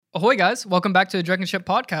Ahoy, guys. Welcome back to the Drunken Ship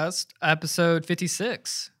Podcast, episode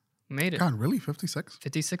 56. We made it. God, really? 56?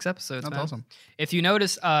 56 episodes, That's man. awesome. If you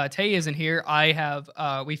notice, Tay isn't here.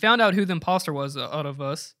 We found out who the imposter was out of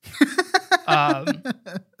us.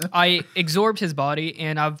 I absorbed his body,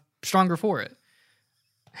 and I'm stronger for it.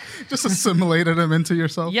 Just assimilated him into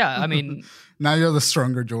yourself? Yeah, I mean... Now you're the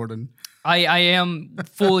stronger Jordan. I am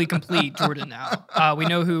fully complete Jordan now. We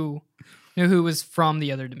know who was from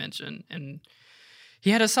the other dimension, and he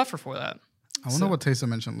had to suffer for that. I wonder what Taste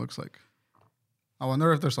Dimension looks like. I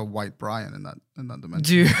wonder if there's a white Brian in that dimension.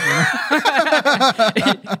 Dude,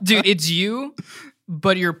 dude, it's you,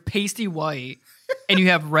 but you're pasty white and you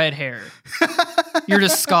have red hair. You're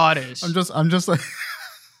just Scottish. I'm just like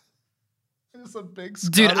just a big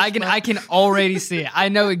Scottish dude. man. I can already see it. I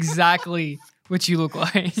know exactly what you look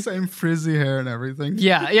like. Same frizzy hair and everything.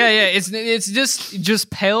 Yeah. It's just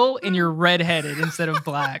pale and you're redheaded instead of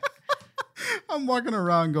black. I'm walking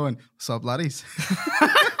around going, "What's up, laddies?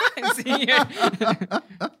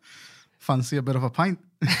 Fancy a bit of a pint?"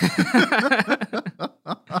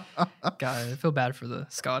 God, I feel bad for the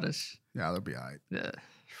Scottish. Yeah, they'll be all right. Yeah.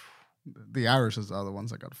 The Irish are the ones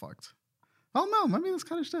that got fucked. Oh no, maybe the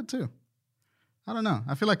Scottish did too. I don't know.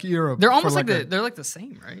 I feel like Europe. They're almost they're like the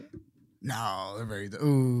same, right? No, they're very.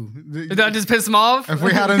 Ooh, Did that just piss them off? If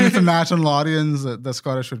we had an international audience, the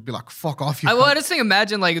Scottish would be like, "Fuck off, you." I just think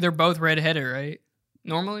imagine like they're both redheaded, right?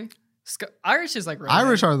 Normally, Irish is like redheaded.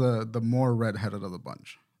 Irish are the more redheaded of the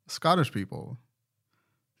bunch. Scottish people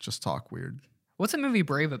just talk weird. What's the movie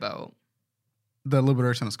Brave about? The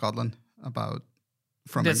liberation of Scotland from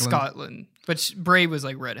England. Scotland, but Brave was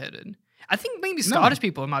like redheaded. I think maybe Scottish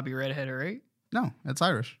people might be redheaded, right? No, it's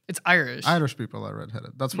Irish. It's Irish. Irish people are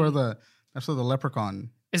redheaded. That's where the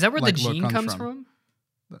leprechaun. Is that where like, the gene comes from?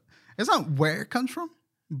 It's not where it comes from,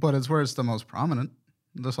 but it's where it's the most prominent.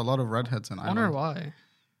 There's a lot of redheads in I Ireland. wonder why.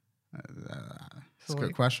 It's a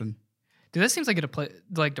good question. Dude, that seems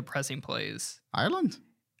like depressing place.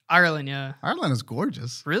 Ireland, yeah. Ireland is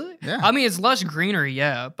gorgeous. Really? Yeah. I mean, it's lush greenery,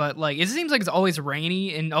 yeah, but like it seems like it's always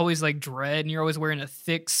rainy and always like dread, and you're always wearing a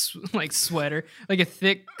thick sweater, like a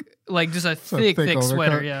thick, like just a thick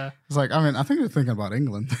sweater. Yeah. It's like, I mean, I think you're thinking about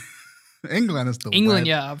England. England is the England. wet,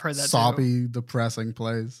 Yeah, I've heard that. soppy, too. depressing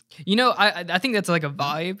place. You know, I think that's like a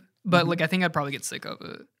vibe, but like I think I'd probably get sick of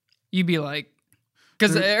it. You'd be like,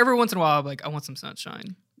 because every once in a while, I'm like, I want some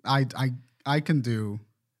sunshine. I can do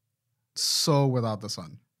so without the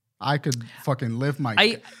sun. I could fucking live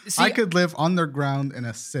I could live underground in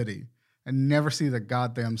a city and never see the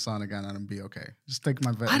goddamn sun again and be okay. Just take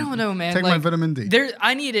my vitamin. I don't know, man. Take my vitamin D.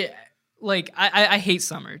 I need it. Like I hate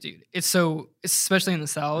summer, dude. Especially in the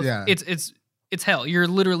South. Yeah. It's hell. You're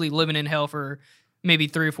literally living in hell for maybe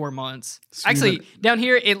 3 or 4 months. Actually, down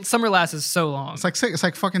here, summer lasts so long. It's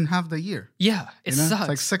like fucking half the year. Yeah, it sucks. It's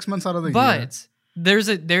like 6 months out of the year. But there is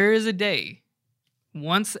a day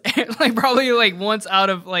once, like probably like once out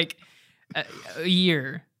of like a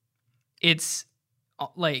year, it's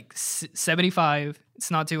like 75. It's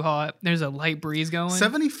not too hot. There's a light breeze going.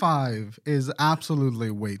 75 is absolutely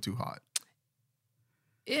way too hot.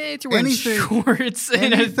 It's wearing shorts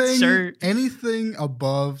and a shirt. Anything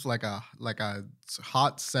above like a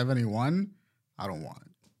hot 71, I don't want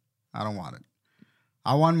it.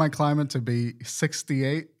 I want my climate to be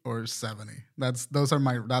 68 or 70. That's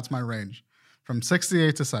my range. From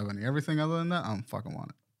 68 to 70. Everything other than that, I don't fucking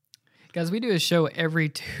want it. Guys, we do a show every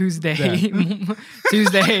Tuesday,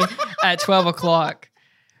 Tuesday at 12 o'clock.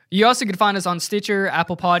 You also can find us on Stitcher,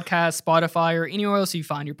 Apple Podcasts, Spotify, or anywhere else you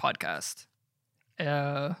find your podcast.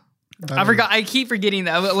 I keep forgetting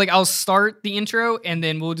that. Like, I'll start the intro, and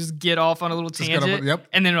then we'll just get off on a little tangent,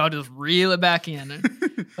 and then I'll just reel it back in.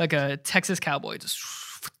 Like a Texas cowboy. Just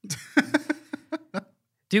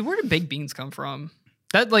Dude, where did baked beans come from?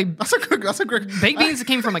 That's a great baked beans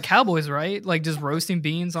came from a Cowboys, right? Like just roasting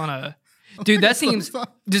beans on a dude. That seems.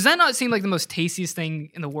 Does that not seem like the most tastiest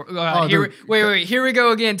thing in the world? Wait. Here we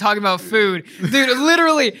go again talking about food, dude.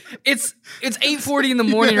 Literally, it's 8:40 in the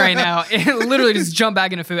morning right now, and literally just jump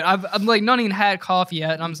back into food. I'm like not even had coffee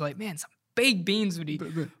yet, and I'm just like, man, some baked beans would be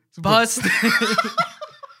bust.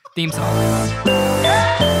 Theme song.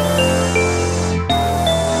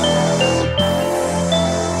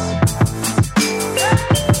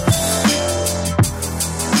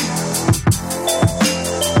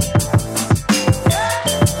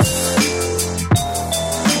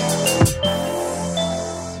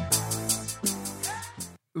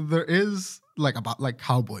 There is like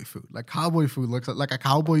cowboy food. Like cowboy food looks like a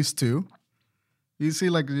cowboy stew. You see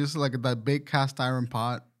like just like that big cast iron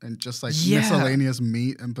pot and just like miscellaneous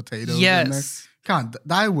meat and potatoes in there. God,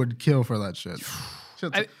 I would kill for that shit.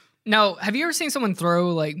 Now, have you ever seen someone throw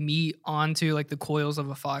like meat onto like the coils of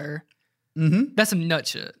a fire? Mm-hmm. That's some nut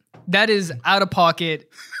shit. That is out of pocket.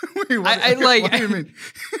 Wait, what do you mean?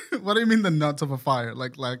 What do you mean the nuts of a fire?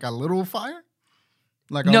 Like a little fire?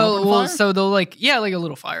 Like a fire? So they'll like a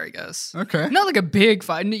little fire, I guess. Okay. Not like a big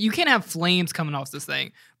fire. You can't have flames coming off this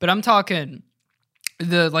thing. But I'm talking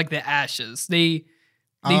the ashes. They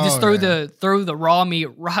just throw the raw meat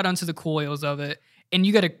right onto the coils of it, and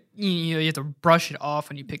you have to brush it off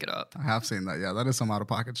when you pick it up. I have seen that. Yeah, that is some out of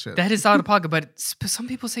pocket shit. That is out of pocket, but some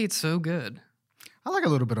people say it's so good. I like a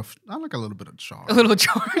little bit of char. A little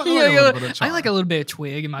char. I like a little bit of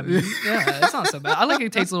twig in my meat. Yeah, it's not so bad. I like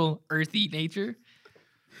it tastes a little earthy nature.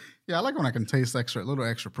 Yeah, I like when I can taste a little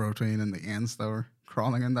extra protein in the ants that are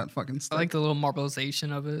crawling in that fucking stuff. I like the little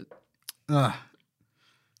marbleization of it.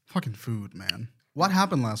 Fucking food, man. What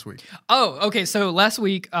happened last week? Oh, okay. So last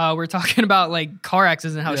week we're talking about like car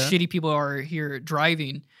accidents and how shitty people are here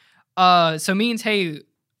driving. So me and Tay,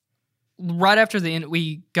 right after the end,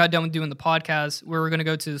 we got done with doing the podcast. We were going to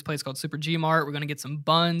go to this place called Super G Mart. We're going to get some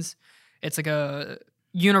buns. It's like a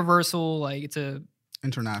universal, like it's a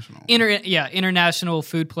international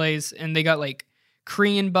food place, and they got like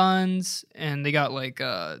Korean buns, and they got like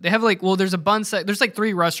they have like there's a bun set. There's like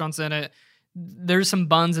 3 restaurants in it. There's some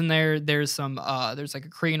buns in there. There's some there's like a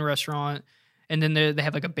Korean restaurant, and then they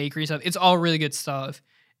have like a bakery stuff. It's all really good stuff.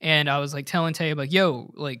 And I was like telling Tay, like,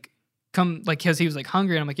 yo, like come, like, because he was like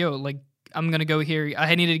hungry, and I'm like, yo, like I'm gonna go here.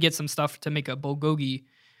 I needed to get some stuff to make a bulgogi.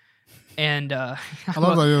 And I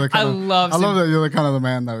love that you're that you're the kind of the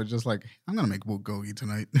man that was just like, I'm gonna make bulgogi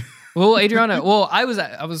tonight. Well, Adriana, I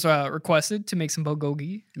was requested to make some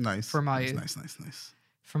bulgogi. Nice. For my nice.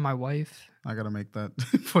 For my wife. I gotta make that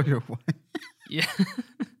for your wife. Yeah.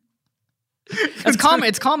 It's common.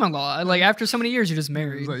 It's common law. Like after so many years, you're just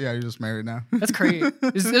married. Yeah, you're just married now. That's crazy.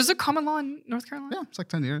 Is there a common law in North Carolina? Yeah, it's like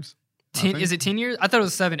 10 years. 10, is it 10 years? I thought it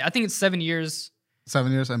was 7. I think it's 7 years.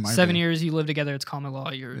 7 years. 7 years you live together. It's common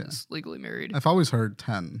law. You're just legally married. I've always heard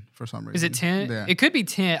 10 for some reason. Is it 10? Yeah. It could be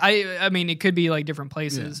 10. I mean, it could be like different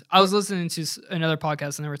places. Yeah. I was listening to another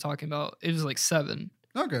podcast and they were talking about it was like 7.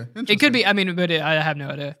 Okay, it could be. I mean, but I have no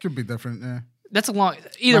idea. It could be different. Yeah. That's a long.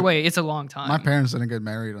 Either way, it's a long time. My parents didn't get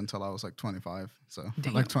married until I was like 25, so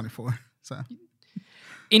like 24. So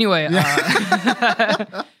anyway,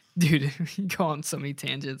 dude, you go on so many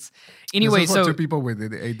tangents. Anyway, this is what 2 people with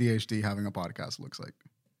ADHD having a podcast looks like.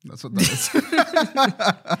 That's what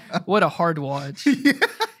that is. What a hard watch.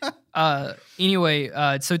 Yeah. Anyway,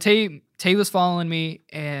 so Tay was following me,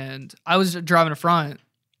 and I was driving in front,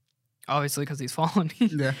 obviously because he's following me.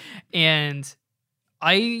 Yeah. And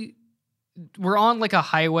we're on like a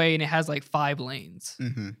highway, and it has like 5 lanes.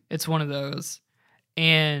 Mm-hmm. It's one of those,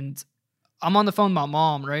 and I'm on the phone with my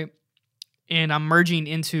mom, right? And I'm merging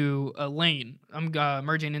into a lane. I'm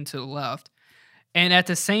merging into the left. And at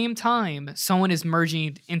the same time, someone is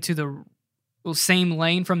merging into the same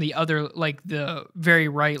lane from the other, like the very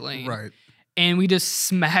right lane. Right. And we just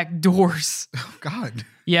smack doors. Oh, God.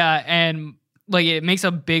 Yeah. And like it makes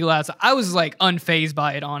a big loud sound. I was like unfazed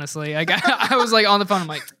by it, honestly. Like, I was like on the phone. I'm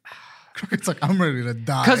like, it's like, I'm ready to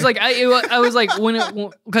die. Because like I was like,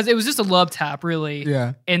 because it was just a love tap, really.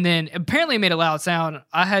 Yeah. And then apparently it made a loud sound.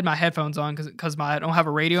 I had my headphones on because I don't have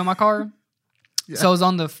a radio in my car. Yeah. So I was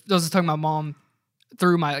talking to my mom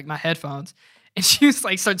through my headphones, and she was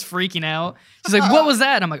like starts freaking out. She's like, "What was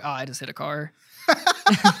that?" And I'm like, "Oh, I just hit a car."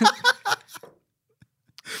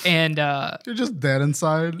 And you're just dead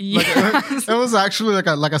inside. Yeah. Like, it was actually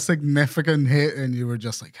like a significant hit, and you were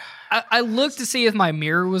just like. I looked to see if my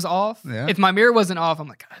mirror was off. Yeah. If my mirror wasn't off, I'm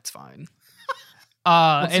like, "It's fine."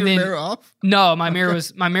 What's and your then mirror off? No, my mirror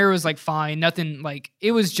was like fine. Nothing, like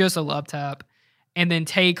it was just a love tap. And then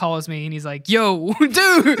Tay calls me and he's like, "Yo,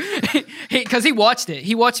 dude," because he watched it.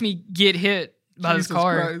 He watched me get hit by this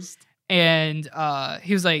car, Christ. And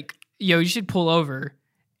he was like, "Yo, you should pull over."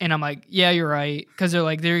 And I'm like, "Yeah, you're right," because he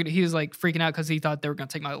was like freaking out because he thought they were gonna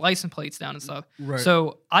take my license plates down and stuff. Right.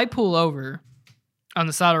 So I pull over on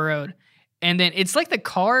the side of the road, and then it's like the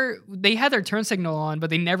car, they had their turn signal on, but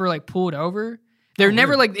they never like pulled over. They're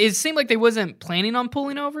never like, it seemed like they wasn't planning on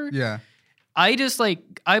pulling over. Yeah. I just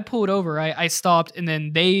like, I pulled over, I stopped, and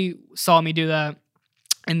then they saw me do that,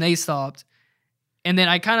 and they stopped. And then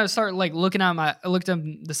I kind of started like I looked up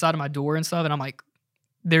the side of my door and stuff, and I'm like,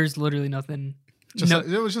 there's literally nothing.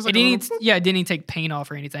 It was just like it didn't even take paint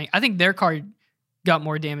off or anything. I think their car got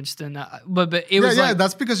more damage than that. But it was like,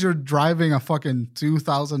 that's because you're driving a fucking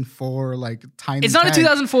 2004 like tiny. It's not tank. A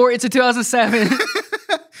 2004, it's a 2007.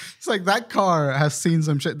 It's like that car has seen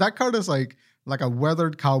some shit. That car is like a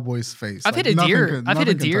weathered cowboy's face. I've hit a deer. I've hit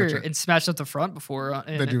a deer and smashed up the front before.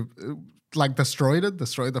 Did you? like destroyed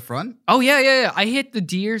the front? Oh, yeah. I hit the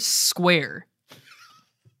deer square.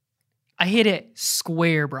 I hit it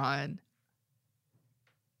square, Brian.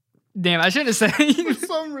 Damn, I shouldn't have said For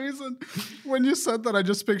some reason, when you said that, I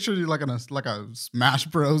just pictured you like in a Smash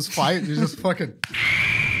Bros fight. You just fucking...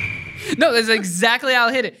 No, that's exactly how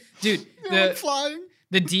I hit it. Dude, flying.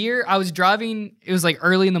 The deer, I was driving, it was like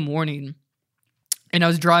early in the morning. And I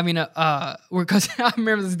was driving, because I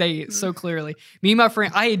remember this day so clearly. Me and my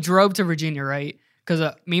friend, I drove to Virginia, right?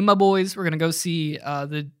 Because me and my boys were going to go see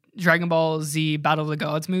the Dragon Ball Z Battle of the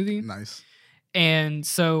Gods movie. Nice. And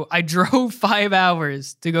so I drove 5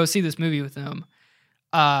 hours to go see this movie with them.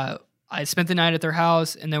 I spent the night at their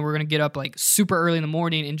house, and then we're going to get up like super early in the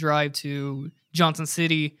morning and drive to Johnson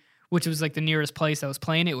City, which was like the nearest place I was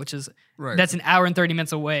playing it, which is that's an hour and 30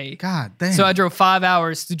 minutes away. God damn. So I drove 5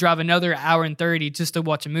 hours to drive another hour and 30 just to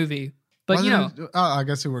watch a movie. But I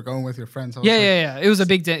guess you were going with your friends. Yeah. It was a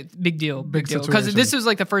big deal. Because this was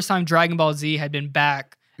like the first time Dragon Ball Z had been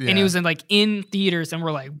back. Yeah. And it was in theaters, and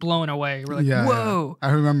we're like blown away. We're like, whoa. Yeah.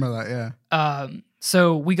 I remember that, yeah.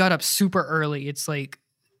 So we got up super early. It's like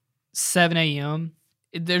 7 a.m.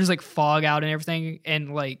 There's like fog out and everything.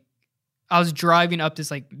 And like I was driving up this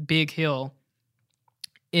like big hill,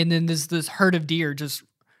 and then this herd of deer just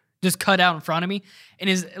cut out in front of me. And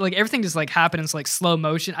is like everything just like happened in like slow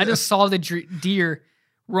motion. I just saw the deer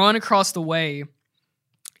run across the way.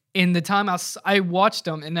 In the time I watched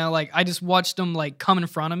them, and now like I just watched them like come in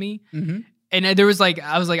front of me, and there was like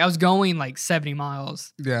I was going like 70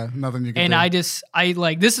 miles. Yeah, nothing you can. And do. I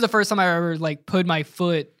like this is the first time I ever like put my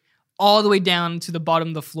foot all the way down to the bottom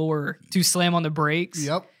of the floor to slam on the brakes.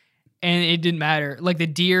 Yep. And it didn't matter. Like the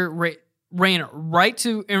deer ran right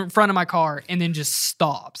to in front of my car and then just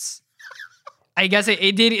stops. I guess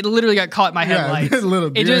it did. It literally got caught in my headlights.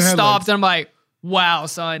 It just stopped, and I'm like, wow,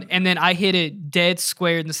 son. And then I hit it dead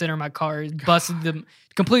square in the center of my car. Busted them,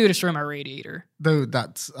 completely destroyed my radiator. Dude,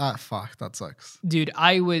 that's, fuck, that sucks. Dude,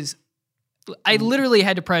 I literally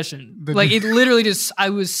had depression. I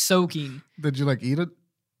was soaking. Did you like eat it?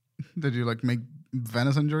 Did you like make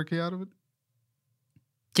venison jerky out of it?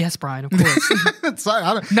 Yes, Brian, of course.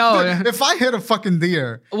 Sorry, dude, if I hit a fucking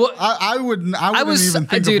deer, well, I wouldn't even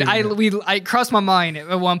think dude, of it. I crossed my mind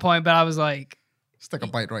at one point, but I was like, let's take a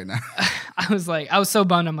bite right now. I was so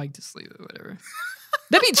bummed. I'm like, just leave it, whatever.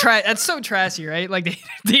 That'd be that's so trashy, right? Like the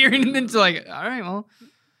deer, and then it's like, all right, well.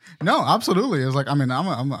 No, absolutely. It's like, I mean,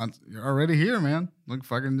 you're already here, man. Like,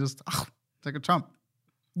 fucking just take a chomp.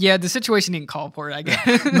 Yeah, the situation didn't call for it, I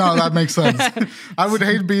guess. No, that makes sense. I would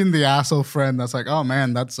hate being the asshole friend that's like, oh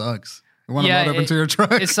man, that sucks. You want to load up into your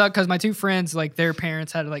truck? It sucked because my two friends, like their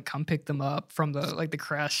parents had to like come pick them up from the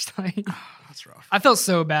crash site. That's rough. I felt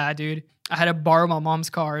so bad, dude. I had to borrow my mom's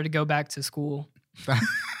car to go back to school.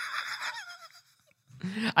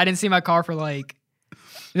 I didn't see my car for like,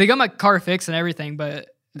 they got my car fixed and everything, but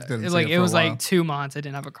it was like 2 months. I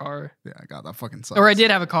didn't have a car. Yeah, God, that fucking sucks. Or I did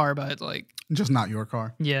have a car, but like just not your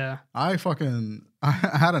car. Yeah. I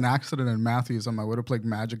had an accident in Matthews on my way to play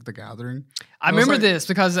Magic the Gathering. I remember this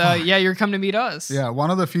because you're coming to meet us. Yeah,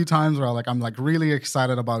 one of the few times where I'm like really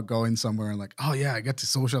excited about going somewhere and like, oh yeah, I get to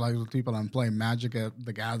socialize with people and play Magic at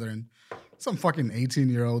the Gathering. Some fucking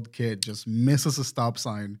 18-year-old kid just misses a stop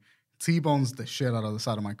sign, T-bones the shit out of the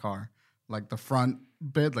side of my car. Like the front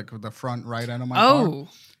bit, like the front right end of my car.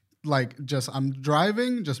 Like I'm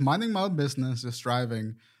driving, just minding my business, just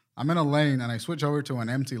driving. I'm in a lane and I switch over to an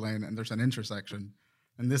empty lane and there's an intersection.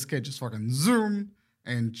 And this kid just fucking zoom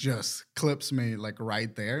and just clips me like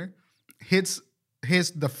right there. Hits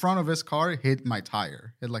the front of his car, hit my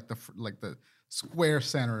tire. Hit like the square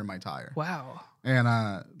center in my tire. Wow. And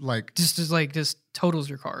just totals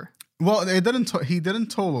your car. Well, he didn't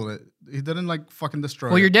total it. He didn't like fucking destroy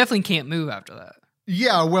it. Well, you definitely can't move after that.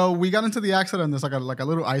 Yeah, well, we got into the accident. There's like a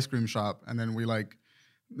little ice cream shop, and then we like,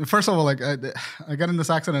 first of all, like I got in this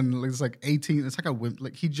accident. And it's like 18. It's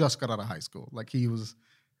like he just got out of high school. Like he was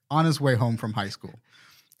on his way home from high school,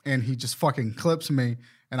 and he just fucking clips me.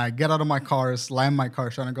 And I get out of my car, slam my car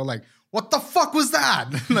shut, and go like, "What the fuck was that?"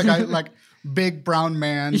 like big brown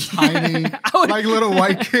man, tiny, like little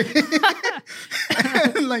white kid.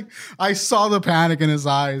 And like I saw the panic in his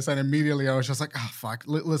eyes, and immediately I was just like, "Oh fuck!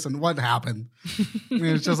 Listen, what happened?" And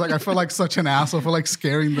it's just like I feel like such an asshole for like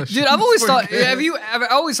scaring the shit. Dude, I've always thought. Have you ever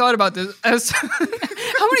always thought about this? How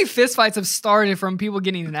many fistfights have started from people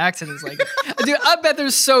getting in accidents? Like, dude, I bet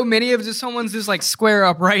there's so many of just someone's just like square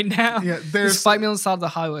up right now. Yeah, just fight me on the side of the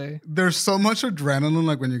highway. There's so much adrenaline,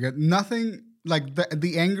 like when you get nothing. Like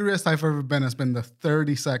the angriest I've ever been has been the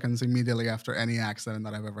 30 seconds immediately after any accident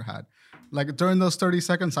that I've ever had. Like during those 30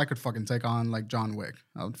 seconds, I could fucking take on like John Wick.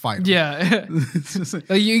 I would fight him. Yeah. It's just like,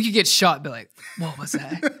 You could get shot, be like, what was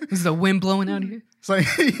that? Was the wind blowing out here? it's like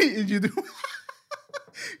you do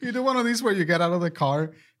you do one of these where you get out of the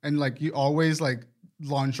car and like you always like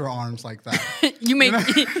launch your arms like that. You make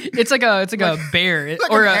it's like a bear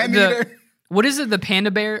Like or an anteater. what is it? The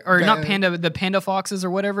panda bear or not Yeah. panda? The panda foxes or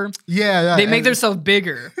whatever. Yeah. They make and themselves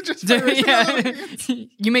bigger. Just Yeah.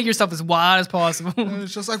 You make yourself as wide as possible.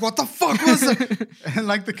 it's just like, what the fuck was that? And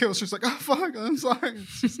like the kid was just like, oh fuck, I'm sorry.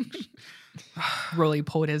 Really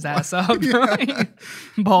pulled his ass up. Yeah.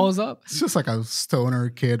 Balls up. It's just like a stoner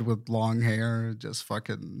kid with long hair, just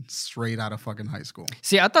fucking straight out of fucking high school.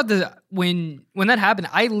 See, I thought that when that happened,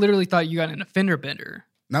 I literally thought you got an offender bender.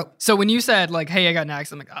 Nope. So when you said like, "Hey, I got an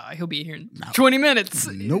accident," I'm like, he'll be here in 20 minutes.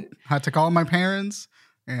 Nope. Had to call my parents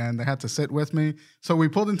and they had to sit with me. So we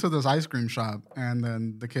pulled into this ice cream shop and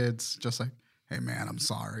then the kid's just like, hey man, I'm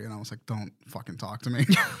sorry. And I was like, don't fucking talk to me.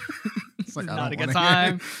 It's like, I Not don't a good wanna hear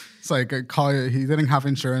time. it. It's like, he didn't have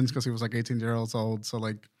insurance because he was like 18 years old. So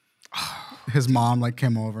like his mom like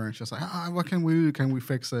came over and she's like, what can we do? Can we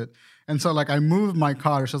fix it? And so like I moved my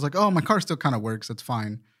car. She's like, oh, my car still kind of works. It's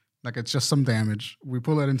fine. Like it's just some damage. We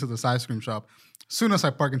pull it into this ice cream shop. As soon as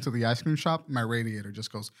I park into the ice cream shop, my radiator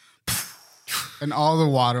just goes and all the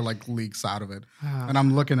water like leaks out of it. And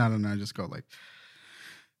I'm looking at it and I just go like,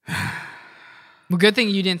 Well, good thing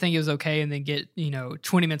you didn't think it was okay and then get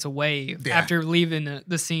 20 minutes away after leaving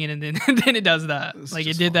the scene and then then it does that. It's like it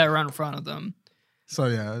just did that right in front of them. so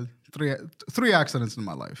yeah, three accidents in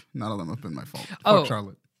my life. None of them have been my fault. Oh. Fuck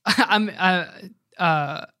Charlotte. I'm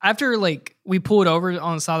after like we pulled over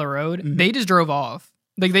on the side of the road, they just drove off.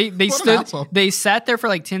 Like they What an stood, asshole. they sat there for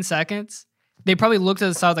like 10 seconds. They probably looked at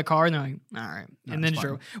the side of the car and they're like, all right. And then it's just fine.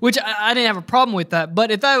 drove. Which I didn't have a problem with that.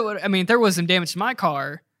 But if if there was some damage to my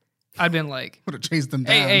car, I'd been like, Would have chased them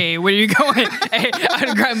down. hey, where you going? Hey,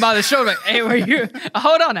 I'd grab him by the shoulder, like, hey, where you?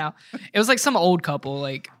 Hold on now. It was like some old couple,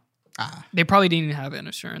 like they probably didn't even have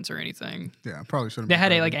insurance or anything. Yeah, probably shouldn't. They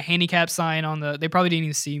had a handicap sign on the. They probably didn't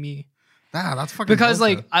even see me That's fucking because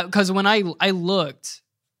bullshit. because when I looked,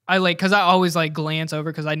 because I always like glance over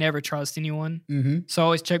because I never trust anyone. Mm-hmm. So I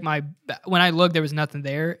always check when I looked, there was nothing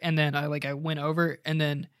there, and then I went over, and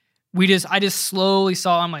then I just slowly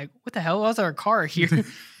saw. I'm like, what the hell? Why was there a car here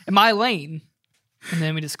in my lane? And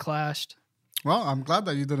then we just clashed. Well, I'm glad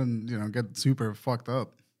that you didn't, get super fucked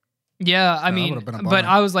up. Yeah, I that mean, would've been a but bummer.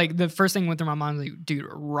 I was like, the first thing went through my mind was like, dude,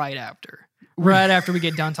 right after we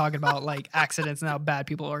get done talking about like accidents and how bad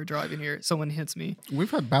people are driving here, someone hits me. We've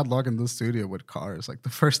had bad luck in this studio with cars. Like the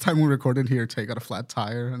first time we recorded here, Tay got a flat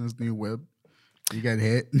tire on his new whip. You get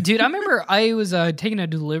hit. Dude, I remember I was taking a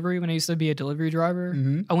delivery when I used to be a delivery driver.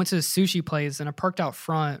 Mm-hmm. I went to the sushi place and I parked out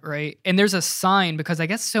front, right? And there's a sign because I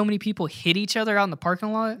guess so many people hit each other out in the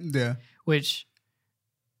parking lot, Yeah. which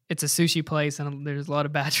it's a sushi place and there's a lot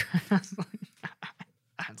of bad traffic.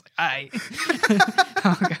 I was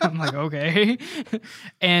like, I'm like, okay.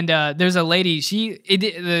 And there's a lady,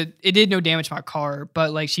 it did no damage to my car,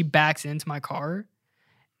 but like she backs into my car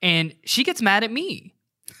and she gets mad at me.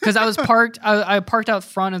 Because I was parked, I parked out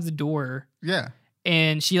front of the door, Yeah.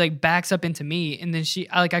 and she like backs up into me, and then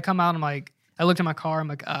I come out, and I'm like, I looked at my car, I'm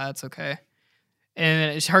like, it's okay,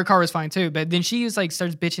 and her car was fine too, but then she was like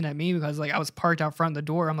starts bitching at me because like I was parked out front of the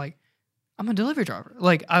door. I'm like, I'm a delivery driver,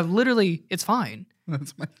 like it's fine.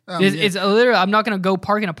 That's my. It's literally, I'm not gonna go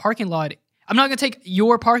park in a parking lot. I'm not gonna take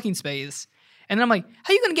your parking space, and then I'm like,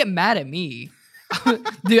 how you gonna get mad at me?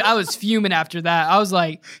 Dude, I was fuming after that. I was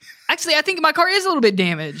like, actually, I think my car is a little bit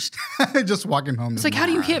damaged. Just walking home. It's like, how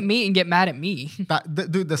do you hit me and get mad at me?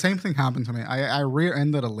 Dude, the same thing happened to me. I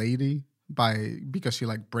rear-ended a lady because she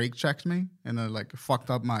like brake checked me and then like fucked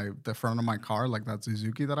up the front of my car, like that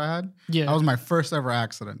Suzuki that I had. Yeah. That was my first ever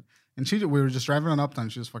accident. And we were just driving on Uptown.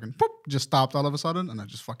 She just fucking just stopped all of a sudden, and I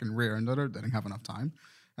just fucking rear-ended her. Didn't have enough time,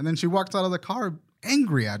 and then she walked out of the car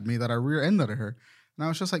angry at me that I rear-ended her. And I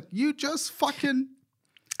was just like, you just fucking.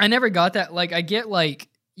 I never got that. Like, I get like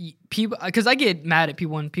people, because I get mad at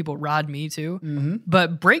people when people ride me too. Mm-hmm.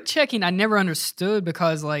 But brake checking, I never understood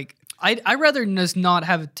because like I'd rather just not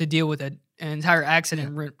have to deal with an entire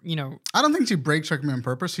accident. Yeah. I don't think she brake checked me on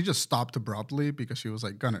purpose. She just stopped abruptly because she was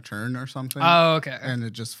like gonna turn or something. Oh, okay. And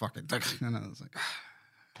it just fucking. And I was like,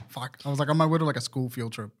 fuck. I was like on my way to like a school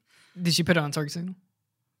field trip. Did she put it on turn signal?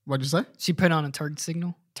 What'd you say? She put on a turn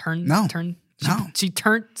signal. No. She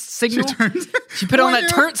turned signal. She turned. She put on that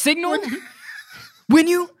turn signal. When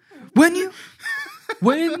you.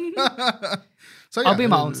 So, I'll be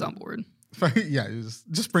my own soundboard. Yeah, you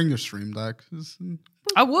just bring your stream deck.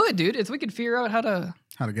 I would, dude. If we could figure out how to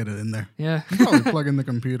How to get it in there? Yeah. You probably plug in the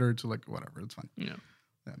computer to like whatever. It's fine. Yeah.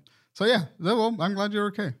 Yeah. So yeah, well, I'm glad you're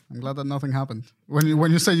okay. I'm glad that nothing happened.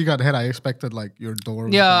 When you said you got hit, I expected like your door.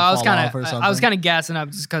 Yeah, I was kind of gassing up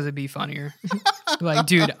just because it'd be funnier. Like,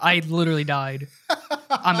 dude, I literally died.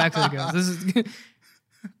 I'm actually good. This is.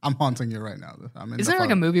 I'm haunting you right now. Is there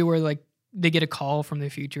like a movie where like they get a call from the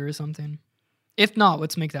future or something? If not,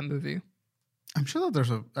 let's make that movie. I'm sure that there's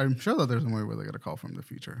a movie where they get a call from the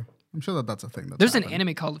future. I'm sure that that's a thing. There's an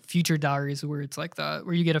anime called Future Diaries where it's like that,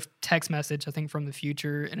 where you get a text message, I think, from the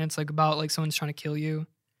future, and it's like about like someone's trying to kill you.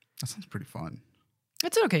 That sounds pretty fun.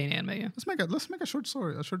 It's an okay anime. Yeah. Let's make a short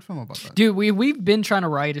film about that. Dude, we've been trying to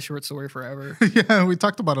write a short story forever. Yeah, we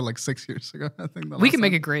talked about it like 6 years ago. I think we can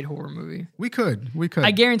make a great horror movie. We could.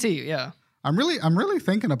 I guarantee you. Yeah. I'm really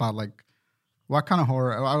thinking about like what kind of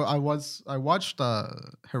horror. I watched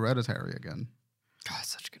Hereditary again. God, it's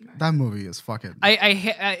such a good movie. That movie is fucking.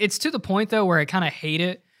 It's to the point though where I kind of hate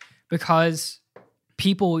it because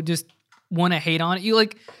people just want to hate on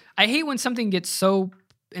it. I hate when something gets so,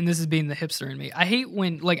 and this is being the hipster in me. I hate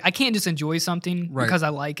when like I can't just enjoy something because I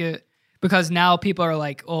like it, because now people are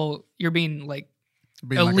like, oh, you're being like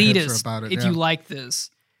elitist about it, if you like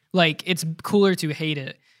this. Like it's cooler to hate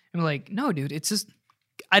it. I'm like, no, dude, it's just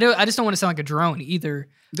I just don't want to sound like a drone either.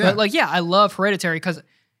 Yeah. But like, yeah, I love Hereditary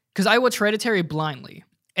because I watch Hereditary blindly.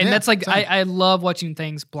 And that's like, I love watching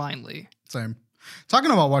things blindly. Same.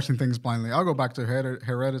 Talking about watching things blindly, I'll go back to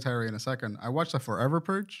Hereditary in a second. I watched The Forever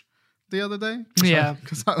Purge the other day. Yeah.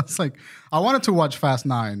 Because I was like, I wanted to watch Fast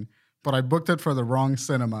 9, but I booked it for the wrong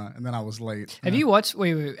cinema, and then I was late. Have you watched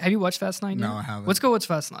Fast 9 yet? No, I haven't. Let's go watch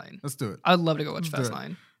Fast 9. Let's do it. I'd love to go watch Fast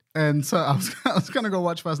 9. And so I was going to go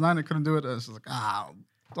watch Fast 9. I couldn't do it. I was just like,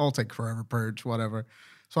 I'll take Forever Purge, whatever.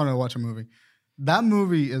 So I wanted to watch a movie. That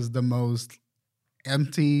movie is the most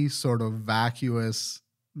empty, sort of vacuous,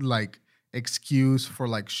 like excuse for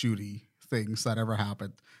like shooty things that ever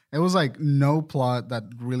happened. It was like no plot that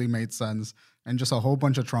really made sense and just a whole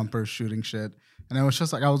bunch of Trumpers shooting shit. And it was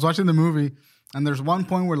just like, I was watching the movie and there's one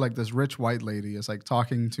point where like this rich white lady is like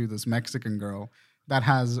talking to this Mexican girl that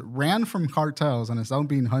has ran from cartels and is now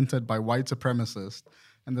being hunted by white supremacists.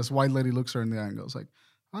 And this white lady looks her in the eye and goes like,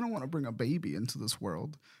 I don't want to bring a baby into this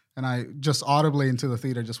world. And I just audibly into the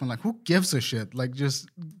theater just went like, who gives a shit? Like, just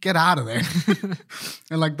get out of there.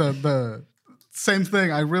 And like the same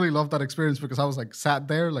thing, I really loved that experience because I was like sat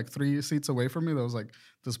there like 3 seats away from me. There was like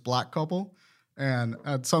this black couple. And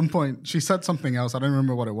at some point, she said something else. I don't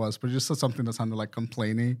remember what it was, but she just said something that sounded like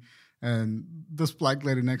complaining. And this black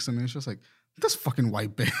lady next to me is just like, this fucking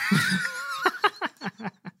white bitch.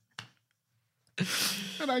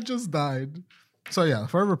 And I just died. So yeah,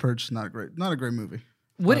 Forever Purge, not a great movie.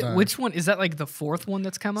 Which one is that? Like the 4th one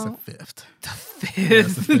that's come out? The 5th. The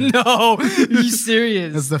 5th? Yeah, no, are you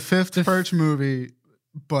serious? It's the 5th Purge movie,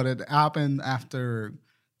 but it happened after.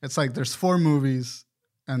 It's like there's 4 movies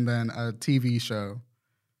and then a TV show.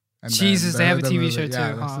 And Jesus, they have a TV show too.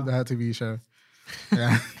 Yeah, they have a TV show.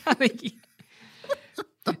 Yeah.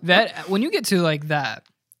 That when you get to like that,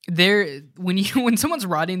 when someone's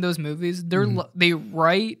writing those movies, they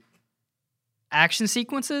write action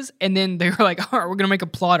sequences and then they're like, all right, we're gonna make a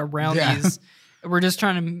plot around these. We're just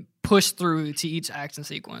trying to push through to each action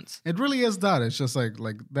sequence. It really is that. It's just like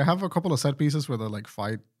they have a couple of set pieces where they like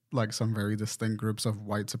fight like some very distinct groups of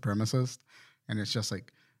white supremacists, and it's just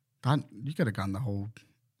like that. You could have gone the whole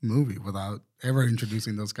movie without ever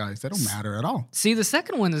introducing those guys. They don't matter at all. See, the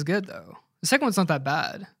second one is good though. The second one's not that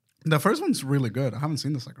bad. The first one's really good. I haven't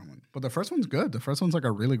seen the second one, but the first one's good. The first one's like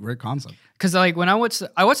a really great concept. Because like when I watched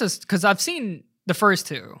this because I've seen the first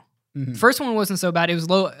 2. Mm-hmm. First one wasn't so bad. It was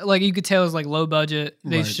low, like you could tell it was like low budget.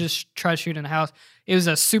 They just try to shoot in a house. It was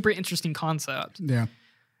a super interesting concept. Yeah.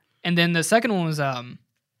 And then the second one was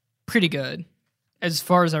pretty good, as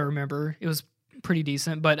far as I remember. It was pretty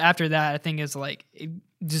decent. But after that, I think it's like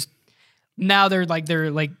now they're like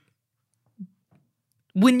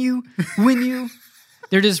when you.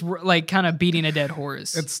 They're just like kind of beating a dead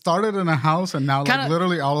horse. It started in a house and now like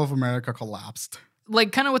literally all of America collapsed.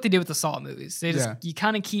 Like kind of what they did with the Saw movies. They just you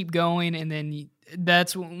kind of keep going and then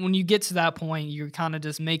that's when you get to that point, you're kind of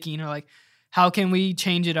just making like, how can we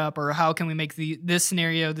change it up or how can we make this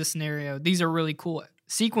scenario? These are really cool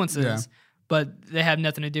sequences, but they have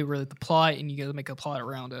nothing to do with the plot and you got to make a plot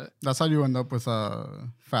around it. That's how you end up with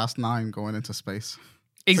Fast 9 going into space.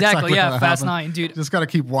 Exactly, yeah, Fast 9, dude. Just got to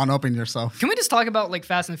keep one-upping yourself. Can we just talk about like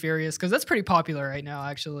Fast and Furious? Because that's pretty popular right now,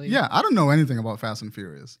 actually. Yeah, I don't know anything about Fast and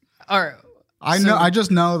Furious. All right. I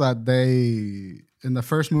just know that in the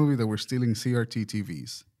first movie, they were stealing CRT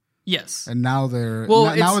TVs. Yes. And now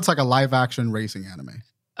now it's like a live-action racing anime.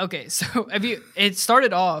 Okay, so it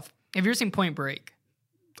started off, have you ever seen Point Break?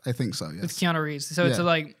 I think so. With Yes. Keanu Reeves. So it's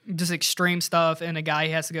like just extreme stuff, and a guy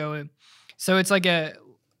has to go. So it's like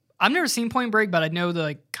I've never seen Point Break, but I know the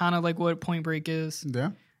like kind of like what Point Break is.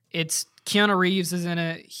 Yeah. It's Keanu Reeves is in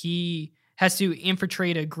it. He has to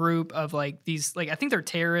infiltrate a group of like these, like I think they're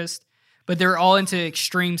terrorists, but they're all into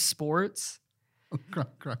extreme sports.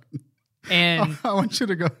 Correct. And I want you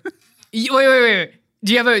to go. Wait.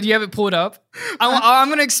 Do you have it pulled up? I'm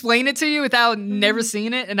going to explain it to you without never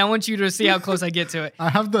seeing it, and I want you to see how close I get to it. I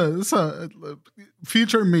have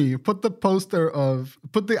feature me. Put the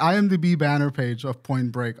IMDb banner page of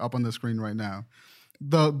Point Break up on the screen right now.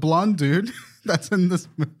 The blonde dude that's in this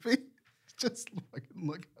movie, just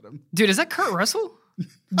look at him. Dude, is that Kurt Russell?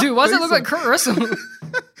 Dude, why does it look like Kurt Russell?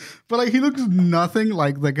 But like he looks nothing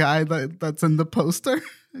like the guy that's in the poster.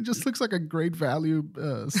 It just looks like a great value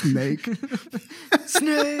snake.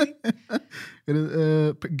 Snake. It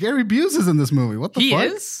is, Gary Busey is in this movie. What the fuck? He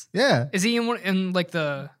is? Yeah. Is he in like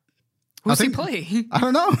the... Who's he play? I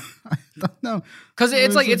don't know. I don't know. Because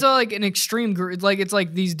it's like an extreme group. Like it's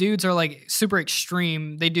like these dudes are like super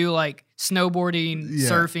extreme. They do like snowboarding,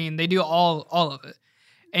 surfing. They do all of it.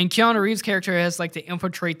 And Keanu Reeves' character has like to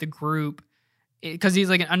infiltrate the group because he's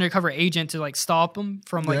like an undercover agent to like stop them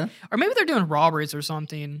from like, or maybe they're doing robberies or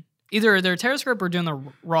something. Either they're terrorist group or doing the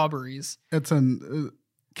robberies. It's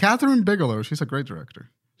Catherine Bigelow. She's a great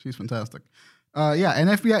director. She's fantastic. An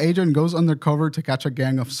FBI agent goes undercover to catch a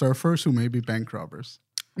gang of surfers who may be bank robbers.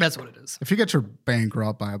 That's what it is. If you get your bank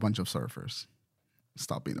robbed by a bunch of surfers,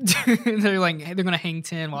 stop being a bank. They're like, they're going to hang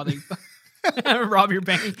 10 while they rob your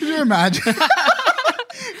bank. Can you imagine?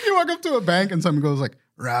 You walk up to a bank and someone goes like,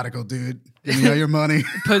 radical dude, give me all your money.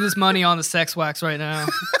 Put this money on the sex wax right now.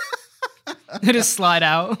 They just slide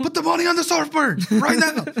out. Put the money on the surfboard right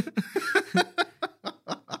now.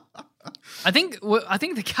 I think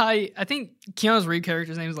Keanu Reeves'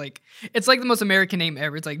 character's name is like, it's like the most American name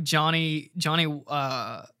ever. It's like Johnny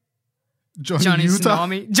Utah.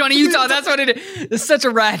 Tsunami. Johnny Utah, that's what it is. It's such a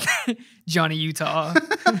rat. Johnny Utah.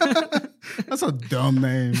 That's a dumb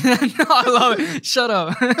name. No, I love it. Shut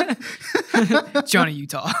up. Johnny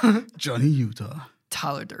Utah. Johnny Utah.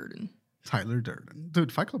 Tyler Durden.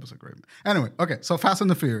 Dude, Fight Club is a great movie. Anyway, okay, so Fast and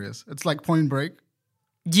the Furious. It's like Point Break.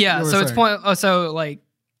 Yeah, so it's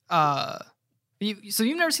so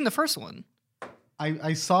you've never seen the first one?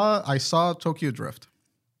 I saw Tokyo Drift.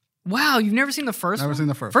 Wow, you've never seen the first one? Never seen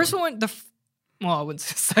the first one. Well, I wouldn't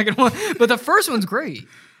say the second one, but the first one's great.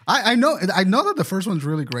 I know that the first one's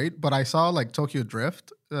really great, but I saw like Tokyo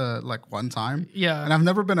Drift like one time. Yeah. And I've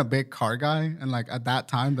never been a big car guy, and like at that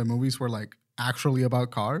time the movies were like actually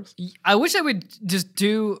about cars. I wish they would just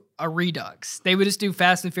do a redux. They would just do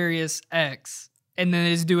Fast and Furious X. And then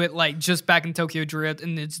they just do it like just back in Tokyo Drift,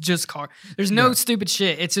 and it's just car. There's no stupid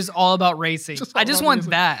shit. It's just all about racing. I just want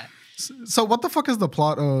that. So what the fuck is the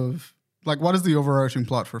plot of, like, what is the overarching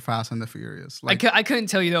plot for Fast and the Furious? Like, I couldn't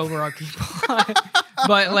tell you the overarching plot,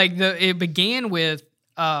 but like it began with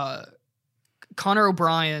Connor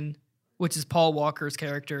O'Brien, which is Paul Walker's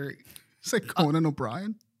character. Say Conan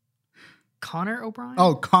O'Brien? Connor O'Brien?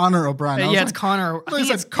 Oh, Connor O'Brien. It's Connor. I think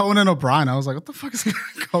it's Conan O'Brien. I was like, what the fuck is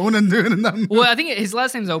Conan doing in that movie? Well, I think his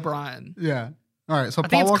last name's O'Brien. Yeah. All right. So I Paul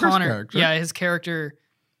think it's Walker's Connor. character. Yeah, his character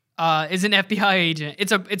is an FBI agent.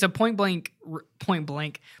 It's a point break,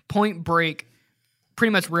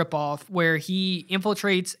 pretty much rip off where he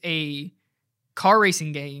infiltrates a car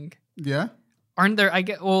racing gang. Yeah. Aren't there?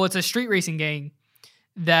 It's a street racing gang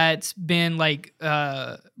that's been like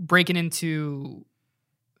breaking into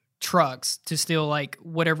trucks to steal like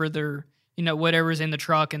whatever's in the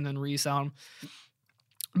truck and then resell them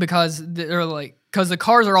because the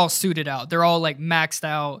cars are all suited out. They're all like maxed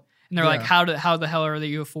out. And they're like, how the hell are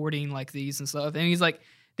you affording like these and stuff? And he's like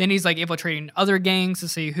infiltrating other gangs to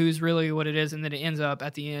see who's really what it is. And then it ends up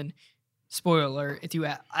at the end, spoiler alert,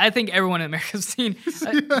 I think everyone in America has seen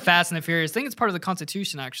Fast and the Furious. I think it's part of the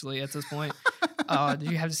Constitution actually at this point. Did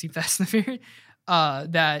you have to see Fast and the Furious?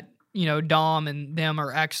 That, Dom and them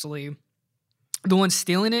are actually the ones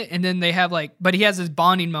stealing it. And then they have but he has this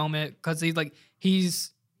bonding moment because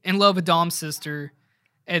he's in love with Dom's sister.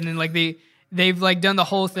 And then they've done the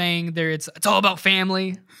whole thing there. It's all about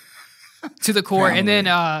family to the core. Family. And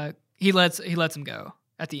then he lets him go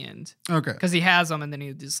at the end. Okay. Because he has them and then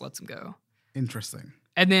he just lets him go. Interesting.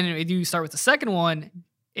 And then if you start with the second one,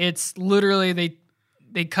 it's literally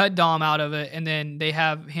they cut Dom out of it and then they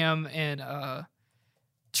have him and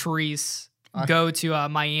Therese go to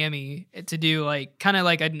Miami to do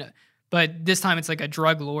but this time it's like a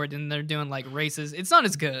drug lord and they're doing like races. It's not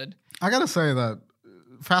as good. I gotta say that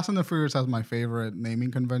Fast and the Furious has my favorite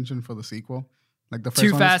naming convention for the sequel. Like the first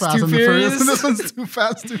Too one Fast, is Fast Too and Furious. the Furious, and this one's Too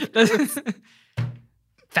Fast, Too Furious.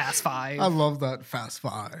 Fast Five. I love that Fast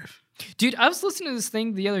Five. Dude, I was listening to this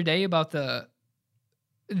thing the other day about the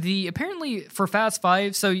apparently for Fast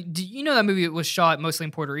Five. So do you know that movie was shot mostly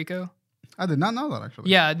in Puerto Rico? I did not know that actually.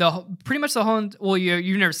 Yeah, pretty much the whole. Well,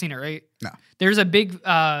 you've never seen it, right? No. There's a big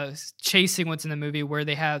chase sequence in the movie where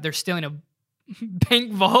they're stealing a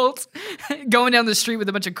bank vault, going down the street with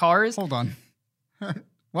a bunch of cars. Hold on.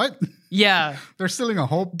 What? Yeah, they're stealing a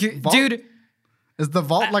whole vault? Dude. Is the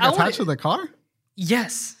vault attached to the car?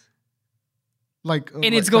 Yes. Like, and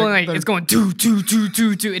it's going it's going do,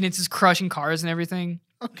 and it's just crushing cars and everything.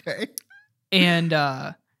 Okay. And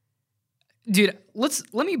dude,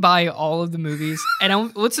 let me buy all of the movies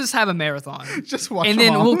and let's just have a marathon. Just watch and them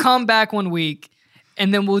then all. we'll come back one week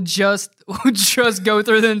and then we'll just go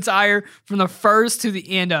through the entire from the first to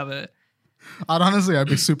the end of it. I'd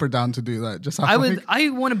be super down to do that. I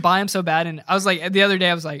want to buy them so bad, and I was like the other day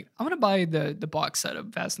I was like I want to buy the box set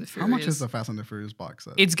of Fast and the Furious. How much is the Fast and the Furious box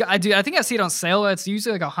set? I think I see it on sale. It's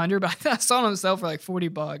usually like $100, but I saw it on sale for like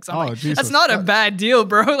 $40. I'm like, Jesus. That's not a bad deal,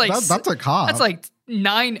 bro. Like that's a cop. That's like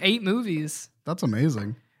 8 movies. That's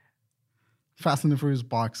amazing. Fast and the Furious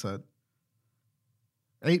box set,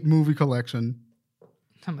 8 movie collection.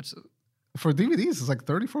 How much is it? For DVDs? It's like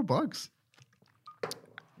 $34.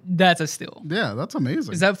 That's a steal. Yeah, that's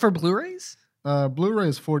amazing. Is that for Blu-rays? Blu-ray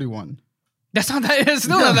is $41. That's not that. It's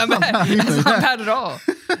still not that bad. That's not bad at all.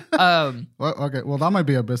 Okay, well that might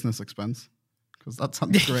be a business expense because that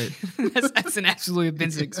sounds great. that's an absolute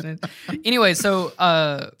business expense. Anyway, so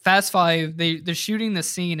Fast Five, they're shooting the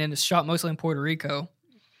scene and it's shot mostly in Puerto Rico.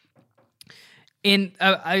 And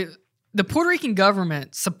the Puerto Rican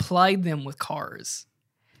government supplied them with cars.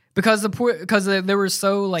 Because they were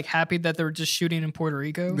so like happy that they were just shooting in Puerto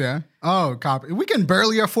Rico. Yeah. Oh, copy. We can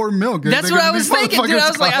barely afford milk. That's what I was thinking, dude.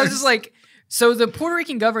 I was just like, so the Puerto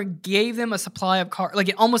Rican government gave them a supply of cars,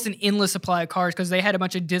 like almost an endless supply of cars, because they had a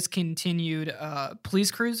bunch of discontinued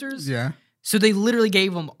police cruisers. Yeah. So they literally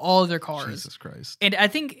gave them all of their cars. Jesus Christ. And I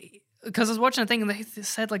think because I was watching a thing and they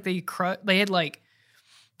said like they had like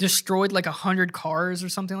destroyed like 100 cars or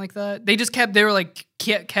something like that. They just kept doing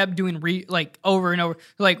over and over.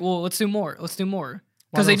 Like, well, let's do more.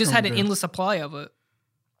 Because they just had an endless supply of it.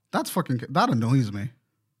 That annoys me.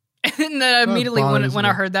 And then immediately when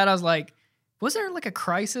I heard that, I was like, was there like a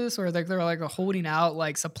crisis or like they're like holding out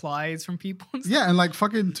like supplies from people? Yeah, and like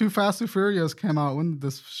fucking Too Fast, Too Furious came out. When did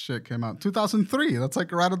this shit came out? 2003. That's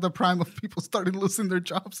like right at the prime of people starting losing their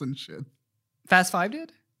jobs and shit. Fast Five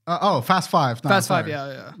did? Fast Five. No, Fast Five,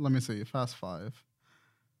 yeah. Let me see. Fast Five.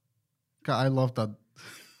 God, I love that.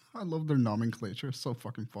 I love their nomenclature. It's so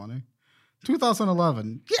fucking funny.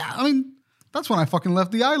 2011. Yeah, I mean, that's when I fucking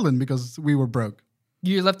left the island because we were broke.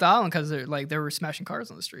 You left the island because they were smashing cars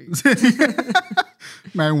on the street.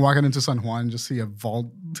 Man, walking into San Juan, just see a vault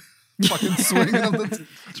fucking swinging.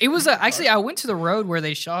 It was actually, I went to the road where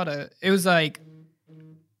they shot it. It was like,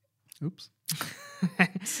 oops.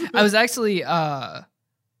 I was actually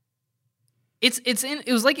it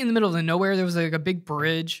was like in the middle of the nowhere. There was like a big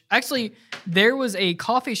bridge. Actually, there was a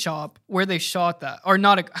coffee shop where they shot that, or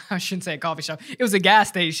not I shouldn't say a coffee shop. It was a gas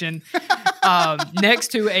station next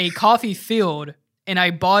to a coffee field, and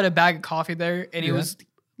I bought a bag of coffee there, and it was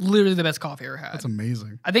literally the best coffee I ever had. That's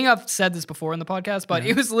amazing. I think I've said this before in the podcast, but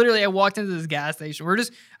it was literally I walked into this gas station. We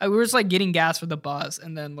were just like getting gas for the bus,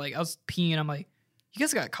 and then like I was peeing. I'm like, you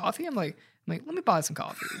guys got coffee? I'm like, let me buy some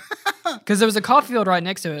coffee because there was a coffee field right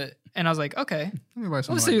next to it. And I was like, okay. Let me buy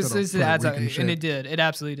some. Let's see if it adds up. And it did. It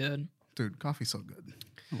absolutely did. Dude, coffee's so good.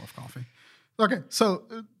 I love coffee. Okay, so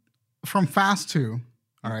from Fast 2,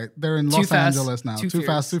 all right, they're in Los Angeles now. Too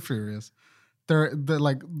Fast, Too Furious. They're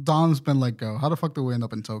like, Dom's been let go. How the fuck do we end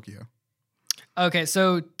up in Tokyo? Okay,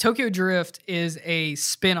 so Tokyo Drift is a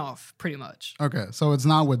spin-off, pretty much. Okay, so it's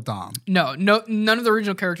not with Dom. No, none of the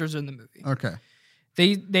original characters are in the movie. Okay.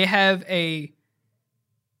 They have a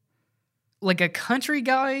country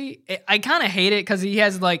guy. I kind of hate it because he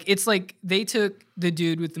has it's like they took the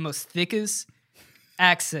dude with the most thickest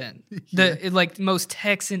accent, the most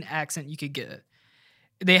Texan accent you could get.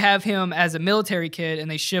 They have him as a military kid and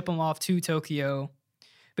they ship him off to Tokyo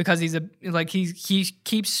because he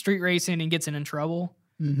keeps street racing and gets in trouble.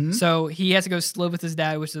 Mm-hmm. So he has to go live with his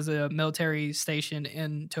dad, which is a military station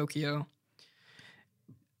in Tokyo.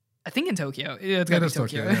 I think in Tokyo. It's gotta be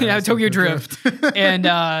Tokyo. Yeah, Tokyo Drift. And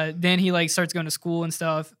then he starts going to school and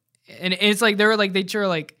stuff. And it's like they're like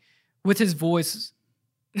with his voice,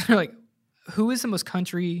 they're like, who is the most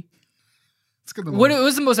country? What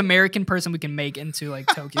was the most American person we can make into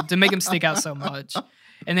Tokyo to make him stick out so much?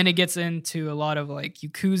 And then it gets into a lot of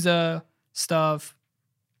Yakuza stuff.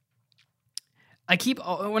 I keep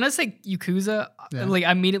when I say Yakuza, Yeah.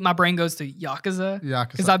 like my brain goes to Yakuza.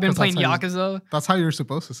 Yakuza. Because I've been playing that's Yakuza. That's how you're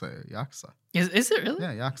supposed to say it. Yakuza. Is it really?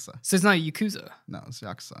 Yeah, Yakuza. So it's not Yakuza. No, it's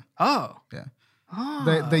Yakuza. Oh. Yeah.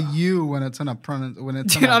 Oh. The U when it's in a when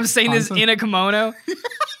it's Dude, in a I'm saying this consonant- in a kimono.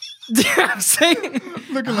 Dude, I'm saying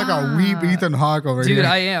looking like a weeb Ethan Hawke over here. Dude,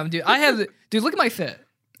 I am. Dude, look at my fit.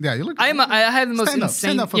 Yeah, you look. I have the most Stand up, insane.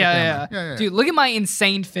 stand up for the camera. Yeah. Dude, look at my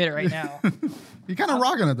insane fit right now. You're kind of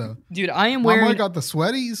rocking it though. Dude, I am My boy wearing. got the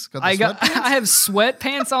sweaties. I have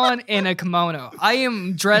sweatpants on and a kimono. I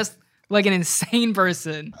am dressed like an insane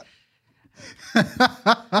person.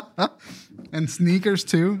 And sneakers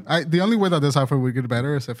too. The only way that this outfit would get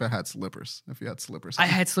better is if it had slippers. If you had slippers. I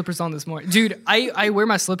had slippers on this morning. Dude, I wear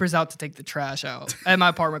my slippers out to take the trash out at my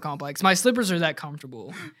apartment complex. My slippers are that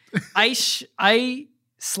comfortable. I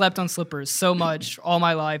slept on slippers so much all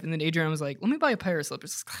my life. And then Adrian was like, let me buy a pair of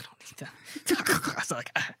slippers. I don't need that. I was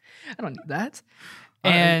like, I don't need that.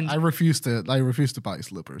 And I refuse to buy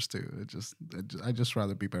slippers too. I just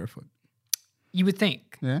rather be barefoot. you would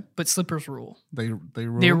think. Yeah. But slippers rule. They rule.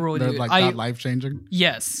 They rule, They're dude. like that life changing.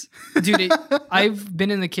 Yes. Dude, I've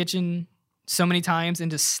been in the kitchen so many times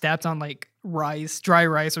and just stepped on like dry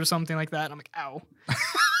rice or something like that. And I'm like, ow.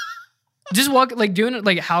 Just walk, like doing it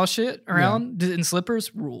like house shit around in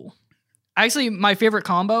slippers rule. Actually, my favorite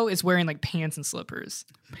combo is wearing like pants and slippers.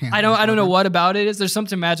 I don't know what about it is. There's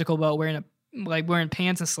something magical about wearing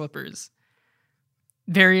pants and slippers.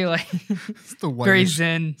 Very like It's the whitest, very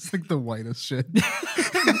zen. It's like the whitest shit.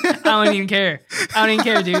 I don't even care.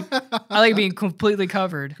 dude. I like being completely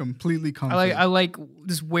covered. Completely comfortable. I like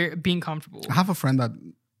just being comfortable. I have a friend that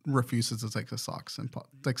refuses to take his socks and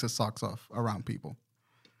takes his socks off around people.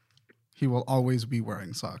 He will always be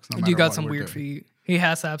wearing socks. No You got what some we're weird doing. feet. He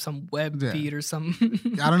has to have some web feet or something.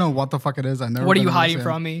 I don't know what the fuck it is. I never. What are been you able to hiding see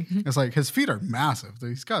from him. me? It's like his feet are massive.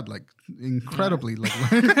 He's got like incredibly like.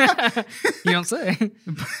 You don't say.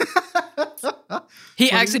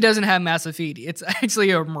 He actually doesn't have massive feet. It's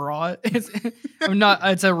actually a mirage.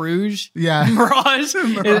 It's a rouge. Yeah. Mirage.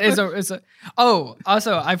 Oh,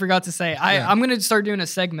 also I forgot to say I'm gonna start doing a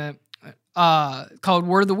segment called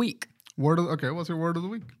Word of the Week. What's your word of the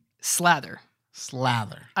week? Slather.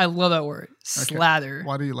 Slather. I love that word. Okay. Slather.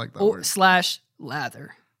 Why do you like that word? /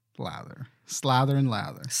 lather. Lather. Slather and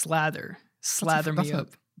lather. Slather me up.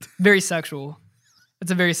 Very sexual.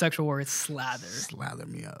 It's a very sexual word. Slather. Slather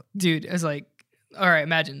me up. Dude, it's like, all right,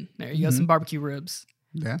 imagine there you got some barbecue ribs.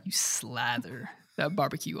 Yeah. You slather that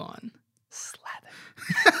barbecue on. Slather.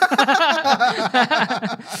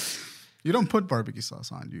 You don't put barbecue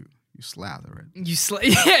sauce on. You slather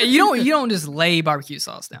it. You don't just lay barbecue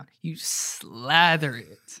sauce down. You slather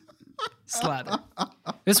it. Slather.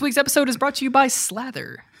 This week's episode is brought to you by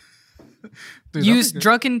Slather. Dude, Use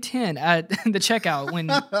Drunken10 at the checkout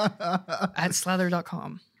at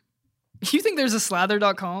slather.com. You think there's a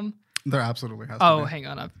slather.com? There absolutely has to be. Oh, hang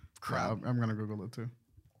on. Yeah, I'm going to Google it too.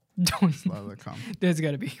 Don't. Slather.com. There's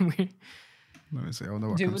got to be weird. Let me see. I don't know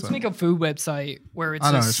what Dude, comes let's up. make a food website where it's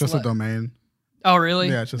I know. It's just a domain. Oh, really?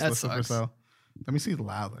 Yeah, it's just that listed for sucks. sale. Let me see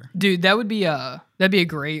lather. Dude, that'd be a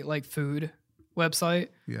great like food website.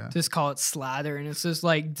 Yeah. Just call it Slather, and it's just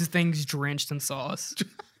like the things drenched in sauce.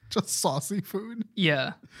 Just saucy food.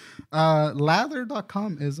 Yeah.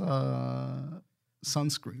 Lather.com is a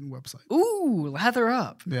sunscreen website. Ooh, lather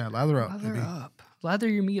up. Yeah, lather up. Lather baby. up. Lather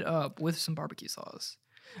your meat up with some barbecue sauce.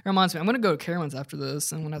 It reminds me, I'm gonna go to Carowinds after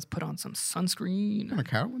this, and I'm gonna have to put on some sunscreen. Going to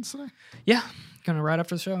Carowinds today? Yeah, gonna right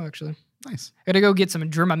after the show actually. Nice. I gotta go get some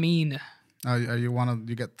Dramamine.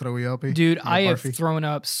 You get throwy uppy? Dude, You I get have barfy? thrown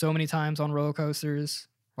up so many times on roller coasters.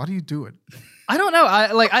 Why do you do it? I don't know.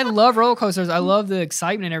 I love roller coasters. I love the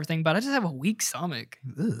excitement and everything, but I just have a weak stomach.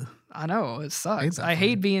 Ugh. I know it sucks. that I for hate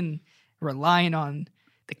you. being relying on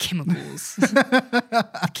the chemicals.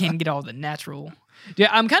 I can't get all the natural. Yeah,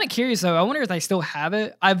 I'm kind of curious though. I wonder if I still have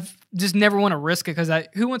it. I've just never want to risk it because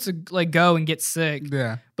who wants to like go and get sick?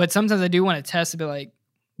 Yeah. But sometimes I do want to test to be like,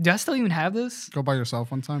 do I still even have this? Go by yourself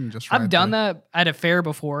one time and just try I've it done there. that at a fair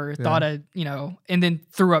before. Thought and then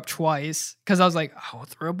threw up twice because I was like, oh,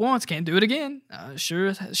 threw up once, can't do it again. Sure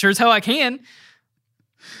as hell I can.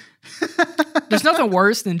 There's nothing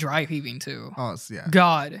worse than dry heaving too. Oh, yeah.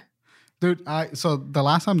 God, Dude, so the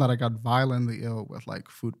last time that I got violently ill with like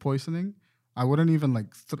food poisoning, I wouldn't even like,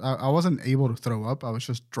 I wasn't able to throw up. I was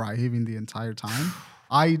just dry heaving the entire time.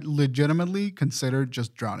 I legitimately considered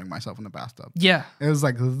just drowning myself in the bathtub. yeah, It was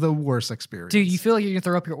like the worst experience. dude, you feel like you're gonna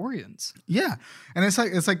throw up your organs. Yeah. And it's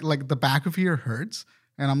like the back of your ear hurts.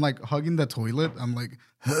 And I'm like hugging the toilet. I'm like,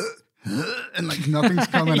 and like nothing's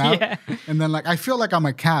coming out. Yeah. And then like I feel like I'm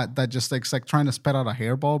a cat that just like trying to spit out a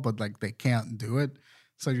hairball, but like they can't do it.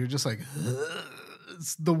 So you're just like,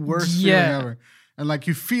 it's the worst feeling ever. And like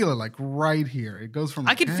you feel it like right here. It goes from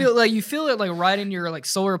I could feel like you feel it like right in your like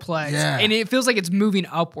solar plex, and it feels like it's moving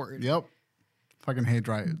upward. Yep. Fucking hate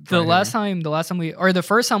dry. The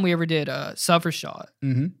first time we ever did a suffer shot.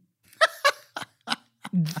 Mm-hmm.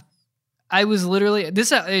 I was literally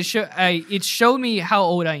it showed me how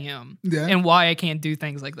old I am and why I can't do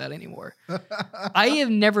things like that anymore. I have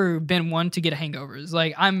never been one to get hangovers.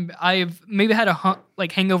 Like I've maybe had a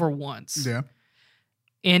hangover once. Yeah.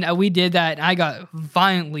 And we did that, and I got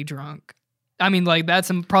violently drunk. I mean, like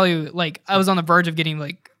that's probably like I was on the verge of getting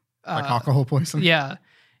like alcohol poisoning. Yeah,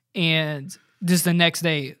 and just the next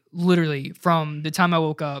day, literally from the time I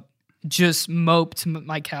woke up, just moped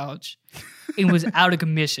my couch. It was out of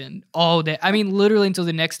commission all day. I mean, literally until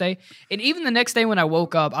the next day. And even the next day when I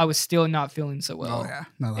woke up, I was still not feeling so well. Oh yeah,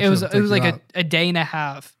 no, it was like a day and a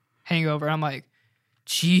half hangover. I'm like,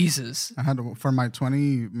 Jesus. I had for my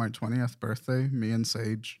 20th birthday, me and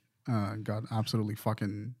Sage got absolutely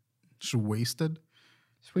fucking wasted.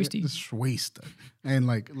 Wasted. And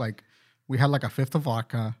like we had like a fifth of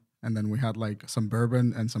vodka, and then we had like some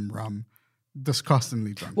bourbon and some rum.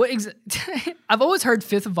 Disgustingly drunk. What I've always heard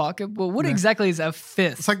fifth of vodka, but what exactly is a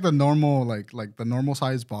fifth? It's like the normal, like the normal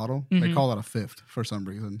size bottle. Mm-hmm. They call it a fifth for some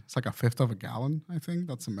reason. It's like a fifth of a gallon, I think.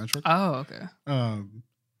 That's the metric. Oh, okay.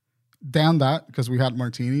 Down that, because we had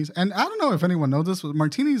martinis. And I don't know if anyone knows this, but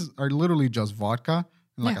martinis are literally just vodka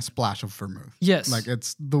and like a splash of vermouth. Yes. Like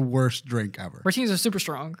it's the worst drink ever. Martinis are super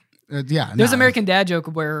strong. There's American Dad joke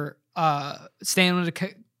where Stan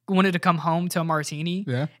wanted to come home to a martini.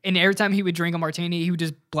 Yeah. And every time he would drink a martini, he would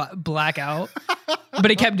just black out. But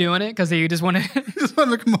he kept doing it because he just wanted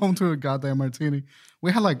to come home to a goddamn martini.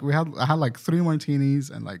 I had like 3 martinis,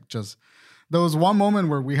 and like just there was one moment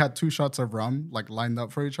where we had 2 shots of rum like lined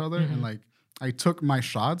up for each other, and like I took my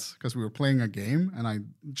shots because we were playing a game, and I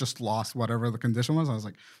just lost whatever the condition was. I was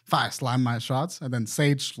like, I slammed my shots, and then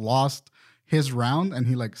Sage lost his round, and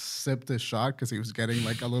he like sipped his shot because he was getting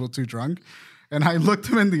like a little too drunk. And I looked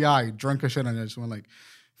him in the eye, drunk as shit, and I just went like,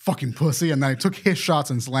 fucking pussy. And then I took his shots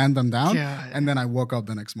and slammed them down. Yeah. And then I woke up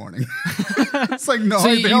the next morning. It's like no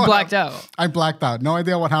idea. So you blacked out? I blacked out. No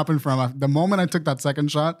idea what happened from the moment I took that second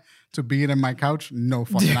shot to beat in my couch. No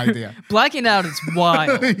fucking idea. Blacking out is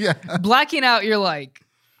wild. Yeah. Blacking out, you're like,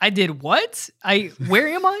 I did what? Where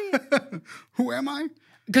am I? Who am I?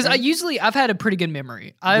 Because I've had a pretty good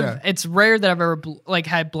memory. It's rare that I've ever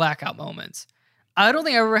had blackout moments. I don't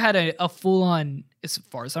think I ever had a full on, as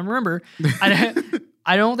far as I remember,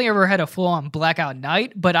 I don't think I ever had a full on blackout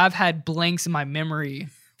night, but I've had blanks in my memory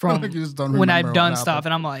from when I've done stuff,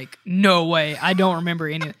 and I'm like, no way, I don't remember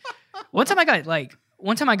any. One time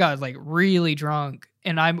I got really drunk,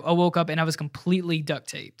 and I woke up and I was completely duct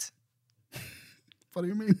taped. What do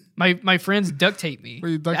you mean? My friends duct taped me. Were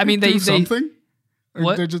you duct taped to something?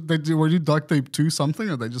 What? Were you duct taped to something,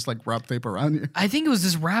 or they just like wrap tape around you? I think it was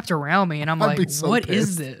just wrapped around me, and I'm like, what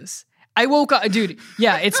is this? I woke up, dude.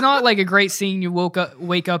 Yeah, it's not like a great scene. You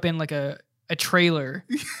wake up in like a trailer,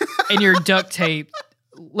 and you're duct taped,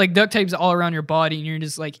 like duct tape's all around your body, and you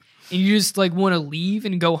just want to leave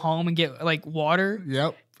and go home and get like water.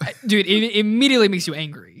 Yep, dude. It immediately makes you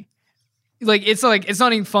angry. Like it's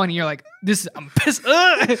not even funny. You're like, I'm pissed.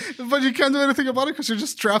 But you can't do anything about it because you're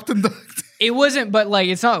just trapped in duct tape. It wasn't, but like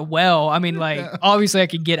it's not well. I mean, like obviously I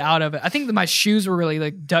could get out of it. I think that my shoes were really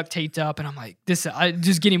like duct taped up, and I'm like, I'm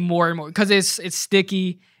just getting more and more because it's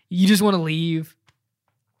sticky. You just want to leave.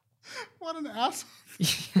 What an asshole!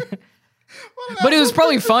 But it was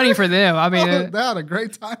probably funny for them. I mean, they had a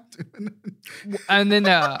great time doing it. And then,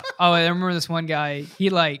 I remember this one guy.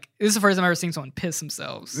 This is the first time I've ever seen someone piss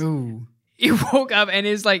themselves. Ooh. He woke up and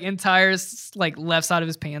his like entire like left side of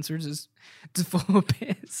his pants were just full of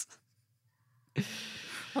piss. I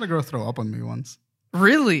had a girl throw up on me once.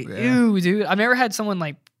 Really? Yeah. Ew, dude. I've never had someone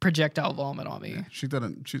like projectile vomit on me. Yeah, she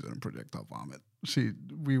didn't projectile vomit.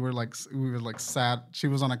 We were like sat. She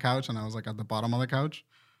was on a couch and I was like at the bottom of the couch,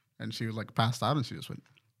 and she was like passed out and she just went.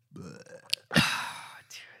 Dude,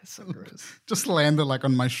 it's so gross. Just landed like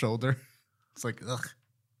on my shoulder. It's like ugh.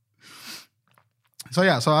 So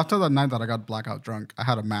yeah, so after that night that I got blackout drunk, I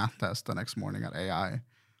had a math test the next morning at AI,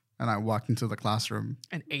 and I walked into the classroom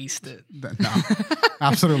and aced it. No,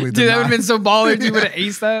 absolutely. Dude, that would have been so baller if you would have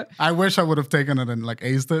aced that. I wish I would have taken it and like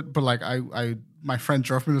aced it, but like my friend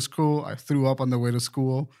drove me to school. I threw up on the way to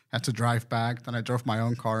school. Had to drive back. Then I drove my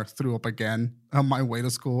own car. Threw up again on my way to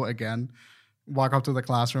school again. Walk up to the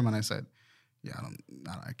classroom and I said, yeah,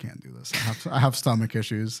 I can't do this. I have stomach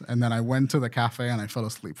issues. And then I went to the cafe and I fell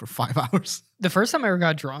asleep for 5 hours. The first time I ever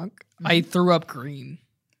got drunk, I threw up green.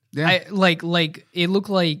 Yeah. Like it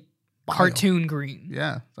looked like cartoon green.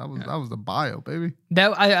 Yeah, that was the bio, baby.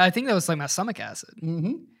 That I think that was like my stomach acid.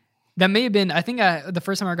 Mm-hmm. That may have been. I think the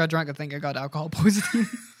first time I got drunk, I think I got alcohol poisoning.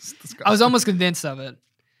 I was almost convinced of it.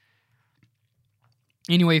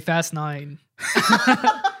 Anyway, Fast 9.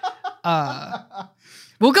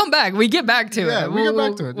 We'll come back. We get back to it. We'll get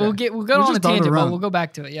back to it. We'll go on a tangent, but we'll go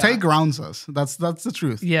back to it. Yeah. Tay grounds us. That's the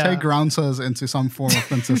truth. Yeah. Tay grounds us into some form of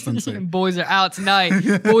consistency. Boys are out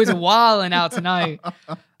tonight. Boys are wilding out tonight.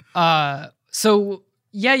 So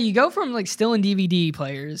yeah, you go from like still in DVD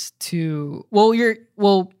players to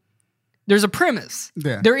there's a premise.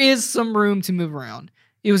 Yeah. There is some room to move around.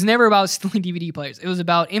 It was never about stealing DVD players. It was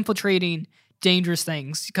about infiltrating dangerous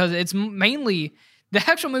things because it's mainly the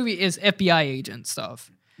actual movie is FBI agent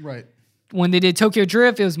stuff. Right. When they did Tokyo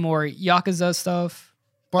Drift, it was more Yakuza stuff.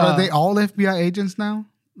 But are they all FBI agents now?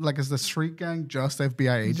 Like, is the Street Gang just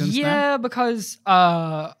FBI agents now? Yeah, because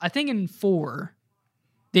I think in 4,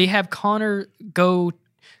 they have Connor go...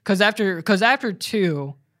 Because after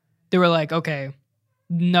 2, they were like, okay,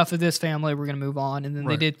 enough of this family, we're going to move on. And then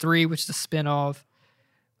they did 3, which is a spinoff.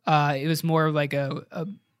 It was more of like a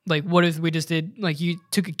like, what if we just did... Like, you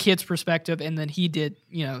took a kid's perspective, and then he did,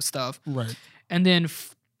 stuff. Right. And then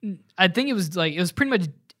I think it was pretty much...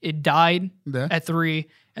 It died at 3,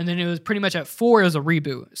 and then it was pretty much at 4. It was a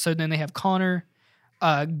reboot. So then they have Connor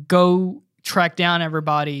go track down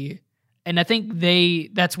everybody, and I think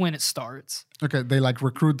that's when it starts. Okay, they like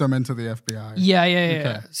recruit them into the FBI. Yeah.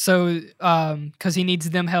 Okay. So because he needs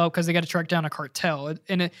them help because they got to track down a cartel,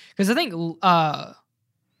 and because I think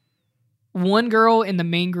one girl in the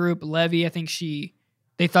main group, Levy, I think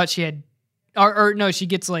they thought she had, or no, she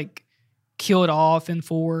gets like killed off in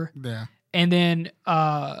 4. Yeah. And then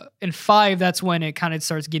in 5, that's when it kind of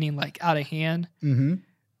starts getting like out of hand. Mm-hmm.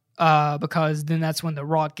 Because then that's when The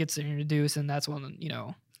Rock gets introduced, and that's when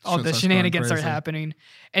all the shenanigans start happening.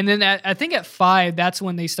 And then I think at 5, that's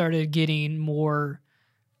when they started getting more.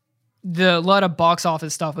 A lot of box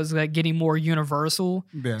office stuff was like getting more universal.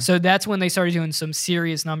 Yeah. So that's when they started doing some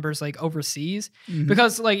serious numbers like overseas. Mm-hmm.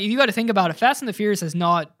 Because like if you got to think about it, Fast and the Furious is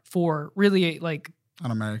not for really like an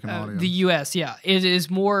American audience. The U.S., yeah. It is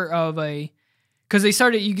more of because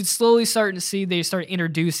you could slowly start to see they start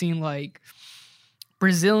introducing like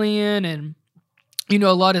Brazilian and, a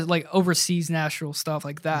lot of like overseas national stuff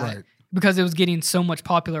like that. Right. Because it was getting so much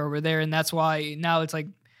popular over there. And that's why now it's like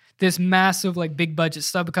this massive like big budget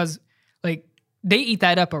stuff because like they eat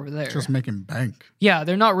that up over there. Just making bank. Yeah,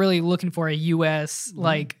 they're not really looking for a U.S.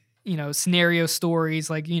 like, scenario stories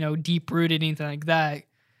like, deep rooted, anything like that.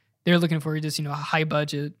 They're looking for just, high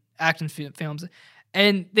budget action films.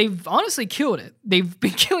 And they've honestly killed it. They've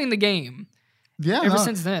been killing the game. Yeah. Ever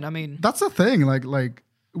since then. I mean, that's the thing. Like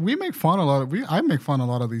we make fun I make fun a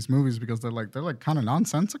lot of these movies because they're kind of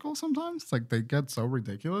nonsensical sometimes. Like they get so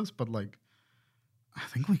ridiculous, but like I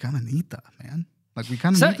think we kind of need that, man. Like we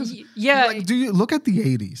kind of need this. Yeah. Like, do you look at the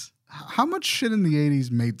 80s? How much shit in the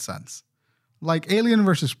 80s made sense? Like Alien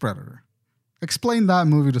versus Predator. Explain that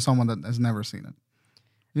movie to someone that has never seen it.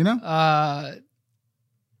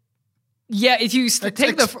 Yeah, if you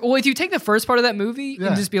take the first part of that movie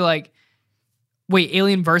and just be like, wait,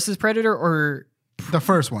 Alien versus Predator or the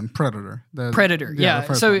first one, Predator. Predator,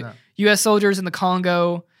 yeah. So one, U.S. soldiers in the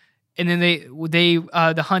Congo, and then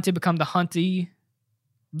the hunted become the hunty,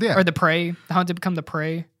 or the prey. The hunted become the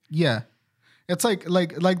prey. Yeah, it's like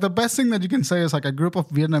the best thing that you can say is like a group of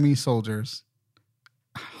Vietnamese soldiers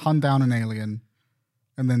hunt down an alien.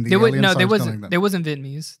 And then there wasn't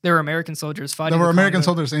Vietnamese. There were American soldiers fighting. There were American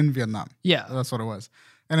soldiers in Vietnam. Yeah, that's what it was.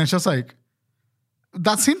 And it's just like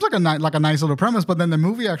that seems like a nice little premise, but then the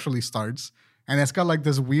movie actually starts, and it's got like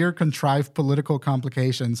this weird contrived political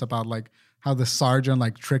complications about like how the sergeant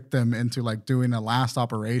like tricked them into like doing a last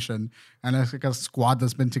operation, and it's like a squad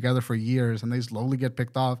that's been together for years, and they slowly get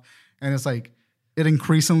picked off, and it's like it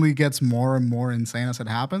increasingly gets more and more insane as it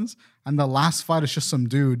happens, and the last fight is just some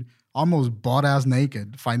dude almost butt-ass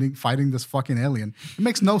naked fighting this fucking alien. It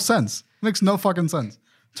makes no sense. It makes no fucking sense.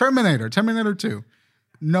 Terminator 2,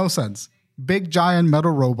 no sense. Big giant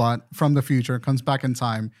metal robot from the future comes back in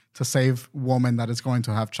time to save woman that is going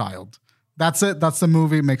to have child. That's it. That's the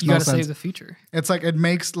movie. It makes no sense. You gotta save the future. It's like it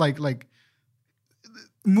makes like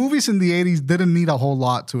movies in the 80s didn't need a whole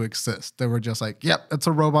lot to exist. They were just like, yep, it's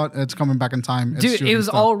a robot. It's coming back in time. Dude, it was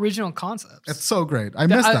all original concepts. It's so great. I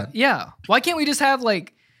miss that. Yeah. Why can't we just have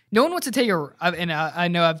like... No one wants to take I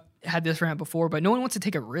know I've had this rant before, but no one wants to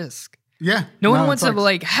take a risk. Yeah. No one wants to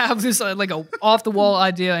like have this like a off the wall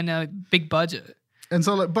idea and a big budget. And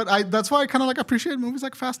so, that's why I kind of like appreciate movies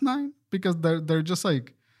like Fast 9 because they're just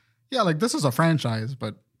like, yeah, like this is a franchise,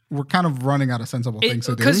 but we're kind of running out of sensible things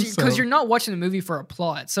to do. Because you're not watching the movie for a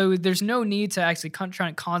plot. So there's no need to actually try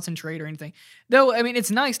to concentrate or anything. Though, I mean,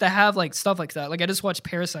 it's nice to have like stuff like that. Like I just watched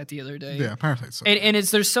Parasite the other day. Yeah, Parasite. So and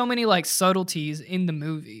there's so many like subtleties in the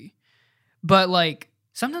movie. But like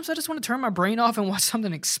sometimes I just want to turn my brain off and watch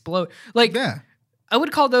something explode. Like I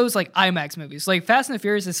would call those like IMAX movies. Like Fast and the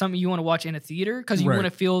Furious is something you want to watch in a theater because you want to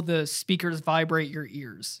feel the speakers vibrate your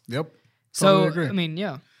ears. Yep. Totally so agree. I mean,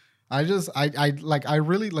 yeah. I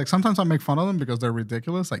really like sometimes I make fun of them because they're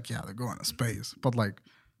ridiculous. Like, yeah, they're going to space. But like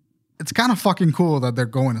it's kind of fucking cool that they're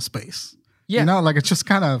going to space. Yeah. You know, like it's just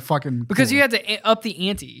kind of fucking because cool. you have to up the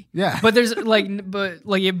ante. Yeah. But there's like it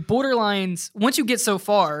borderlines once you get so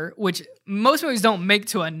far, which most movies don't make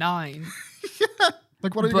to a 9. Yeah.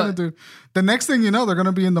 Like, what are you going to do? The next thing you know, they're going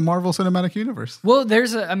to be in the Marvel Cinematic Universe. Well,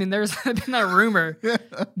 there's been that rumor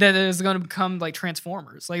that there's going to become like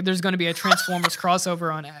Transformers. Like, there's going to be a Transformers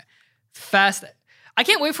crossover on Fast. I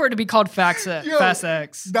can't wait for it to be called Fast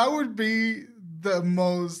X. That would be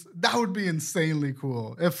that would be insanely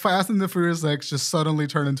cool if Fast and the Furious X just suddenly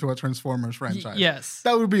turned into a Transformers franchise. Yes.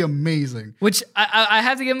 That would be amazing. Which I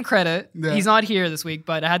have to give him credit. Yeah. He's not here this week,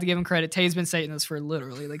 but I have to give him credit. Tay's been saying this for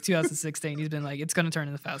literally like 2016. He's been like, it's going to turn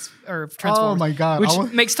into Transformers. Oh my God.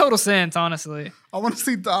 Which makes total sense, honestly. I want to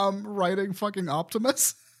see Dom writing fucking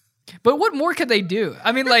Optimus. But what more could they do?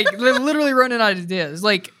 I mean, like, they're literally running out of ideas.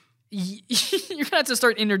 Like, you're going to have to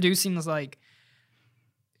start introducing this, like,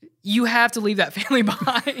 you have to leave that family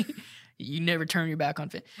behind. You never turn your back on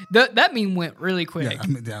family. That meme went really quick.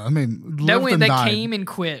 Yeah, I mean that came and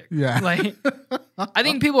quit. Yeah. Like, I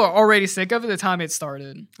think people are already sick of it the time it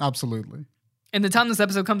started. Absolutely. And the time this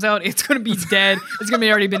episode comes out, it's going to be dead. It's going to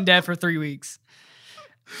be already been dead for 3 weeks.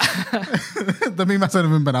 The meme hasn't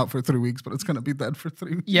even been out for 3 weeks, but it's going to be dead for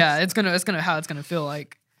 3 weeks. Yeah, it's how it's going to feel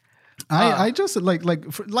like. I just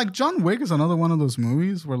like John Wick is another one of those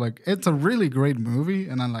movies where like it's a really great movie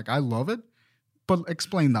and I love it, but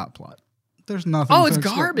explain that plot. There's nothing. Oh, it's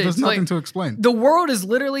garbage. There's nothing to explain. The world is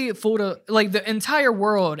literally full of like the entire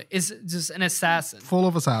world is just an assassin, full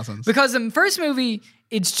of assassins. Because in the first movie,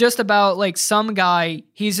 it's just about like some guy.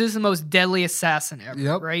 He's just the most deadly assassin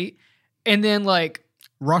ever, right? And then like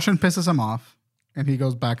Russian pisses him off, and he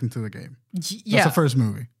goes back into the game. Yeah, that's the first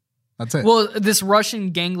movie. That's it. Well, this Russian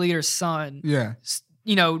gang leader's son,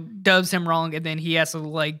 dubs him wrong, and then he has to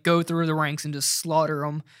like go through the ranks and just slaughter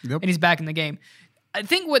him, and he's back in the game. I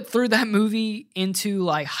think what threw that movie into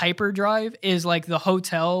like hyperdrive is like the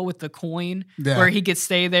hotel with the coin where he could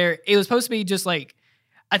stay there. It was supposed to be just like,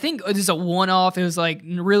 I think it was a one-off. It was like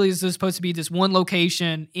really this was supposed to be this one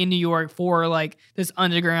location in New York for like this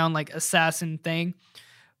underground like assassin thing.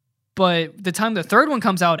 But the time the third one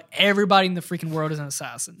comes out, everybody in the freaking world is an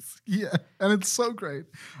assassin. Yeah, and it's so great.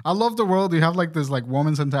 I love the world. You have like this like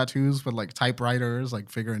women in tattoos with like typewriters, like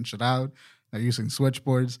figuring shit out. They're using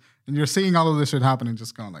switchboards, and you're seeing all of this shit happening,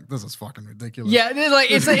 just going like, "This is fucking ridiculous." Yeah, like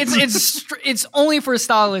it's only for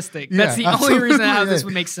stylistic. That's the only reason how this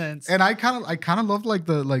would make sense. And I kind of love like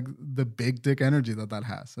the big dick energy that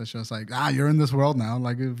has. It's just like, you're in this world now.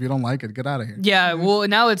 Like if you don't like it, get out of here. Yeah, well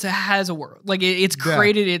now it has a world. Like it's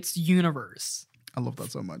created its universe. I love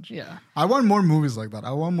that so much. Yeah, I want more movies like that.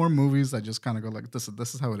 I want more movies that just kind of go like, "This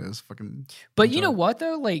is how it is." Fucking. But you know what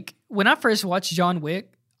though? Like when I first watched John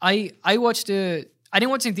Wick. I watched it. I didn't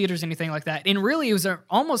watch it in theaters or anything like that. And really, it was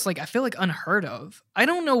almost like, I feel like unheard of. I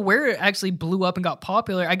don't know where it actually blew up and got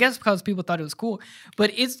popular. I guess because people thought it was cool. But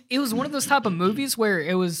it was one of those type of movies where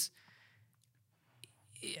it was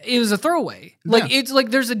a throwaway. Like it's like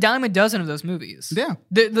there's a dime a dozen of those movies. Yeah.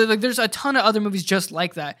 Like there's a ton of other movies just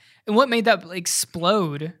like that. And what made that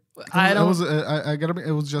explode? It was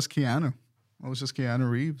just Keanu. It was just Keanu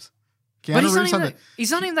Reeves. He's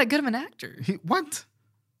not even that good of an actor. What?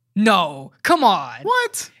 No, come on.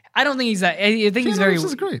 What? I don't think he's that. I think he's very.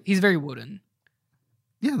 Great. He's very wooden.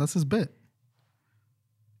 Yeah, that's his bit.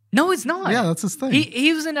 No, it's not. Yeah, that's his thing.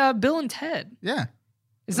 He was in Bill and Ted. Yeah.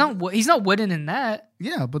 It's not. He's not wooden in that.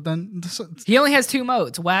 Yeah, but then he only has 2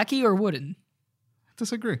 modes: wacky or wooden.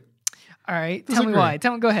 Disagree. All right, tell me why.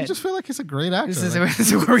 Go ahead. I just feel like he's a great actor. This is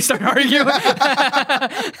where we start arguing.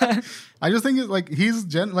 I just think it's like he's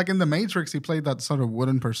like in The Matrix, he played that sort of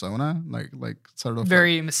wooden persona, like sort of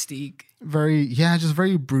very like, Mystique, just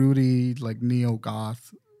very broody, like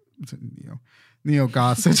neo-goth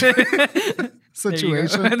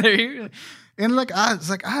situation. There you go. And like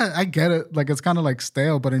it's like I get it, like it's kind of like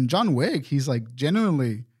stale, but in John Wick, he's like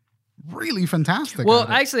genuinely really fantastic. Well,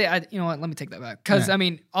 actually, you know what? Let me take that back. Because, I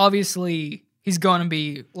mean, obviously, he's going to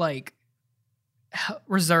be, like,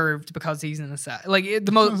 reserved because he's an assassin. Like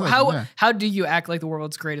how do you act like the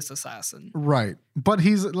world's greatest assassin? Right. But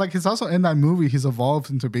he's also in that movie, he's evolved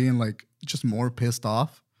into being like just more pissed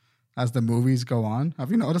off as the movies go on.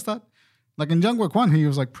 Have you noticed that? Like in John Wick 1, he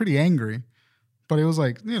was like pretty angry, but he was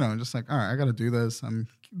like, just like, all right, I got to do this. I'm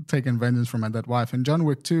taking vengeance for my dead wife. In John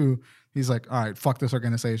Wick 2, he's like, all right, fuck this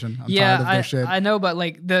organization. I'm tired of this shit. I know, but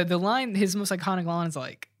like the line, his most iconic line is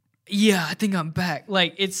like, yeah, I think I'm back.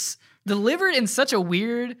 Like it's delivered in such a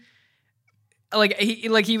weird, he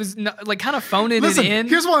was kind of phoning it in.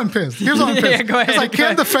 Here's why I'm pissed. Go ahead. Because I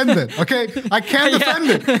can't defend it. Okay, I can't defend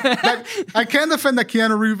it. I can't defend that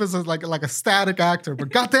Keanu Reeves is like a static actor, but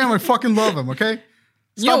goddamn, I fucking love him. Okay,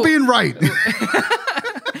 stop being right.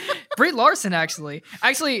 Brie Larson actually,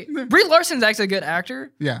 Brie Larson's actually a good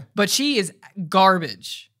actor. Yeah, but she is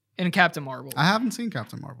garbage in Captain Marvel. I haven't seen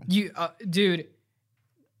Captain Marvel. You, dude.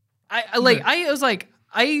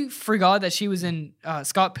 I forgot that she was in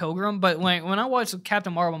Scott Pilgrim, but when I watched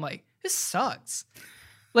Captain Marvel, I'm like, this sucks.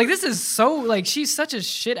 Like, this is so, like, she's such a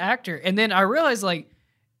shit actor. And then I realized, like,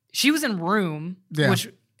 she was in Room,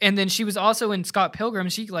 and then she was also in Scott Pilgrim.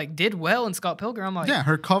 She, like, did well in Scott Pilgrim. I'm like, yeah,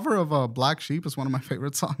 her cover of Black Sheep is one of my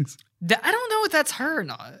favorite songs. I don't know if that's her or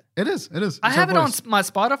not. It is. It's I have it on my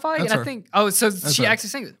Spotify, that's and her. I think, she actually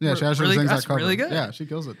sings it. Yeah, she actually sings that cover. Really good. Yeah, she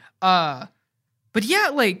kills it. But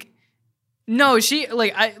yeah, like, no, she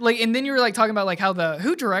and then you were like talking about like how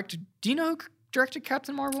who directed? Do you know who directed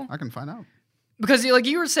Captain Marvel? I can find out because like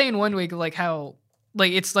you were saying one week like how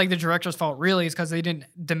like it's like the director's fault really is because they didn't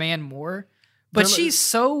demand more, but she's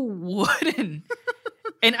so wooden,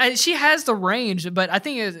 and she has the range, but I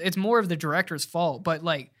think it's more of the director's fault. But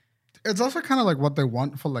like, it's also kind of like what they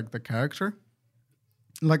want for like the character.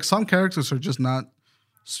 Like some characters are just not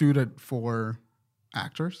suited for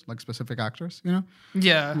actors, like specific actors,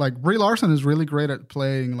 Yeah. Like Brie Larson is really great at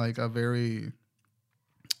playing like a very,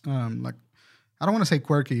 like I don't want to say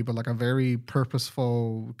quirky, but like a very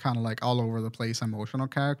purposeful kind of like all over the place emotional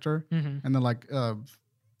character. Mm-hmm. And then like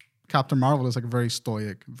Captain Marvel is like a very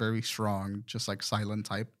stoic, very strong, just like silent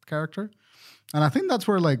type character. And I think that's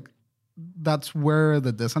where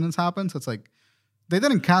the dissonance happens. It's like they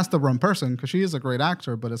didn't cast the wrong person because she is a great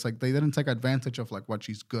actor, but it's like they didn't take advantage of like what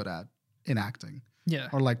she's good at in acting. Yeah.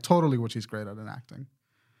 Or like totally what she's great at in acting.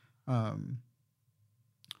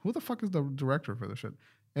 Who the fuck is the director for this shit?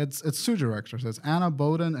 It's two directors. It's Anna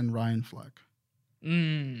Boden and Ryan Fleck.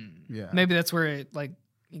 Yeah. Maybe that's where it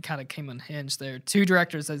kind of came unhinged there. Two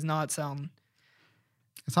directors does not sound.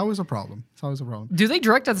 It's always a problem. Do they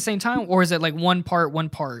direct at the same time, or is it like one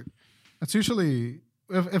part? It's usually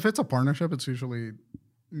if it's a partnership, it's usually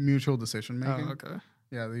mutual decision making. Oh, okay.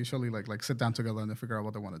 Yeah, they usually like sit down together and they figure out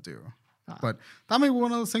what they want to do. But that may be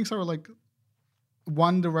one of those things where like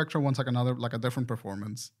one director wants like another, like a different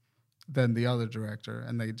performance than the other director,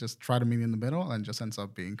 and they just try to meet in the middle and just ends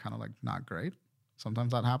up being kind of like not great.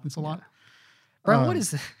 Sometimes that happens a lot. Bro, what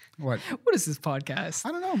is this? What is this podcast?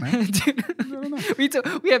 I don't know, man. Dude, I don't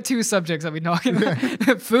know. We have two subjects that we talk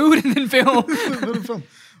about: food and then film.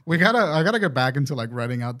 I gotta get back into like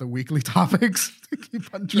writing out the weekly topics to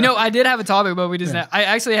keep on track. I did have a topic, but we just I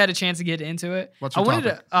actually had a chance to get into it. What's your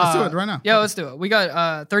topic? Let's do it right now. Yeah, let's do it. We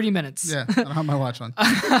got 30 minutes. Yeah, I don't have my watch on.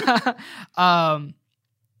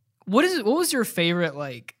 What was your favorite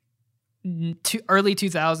like early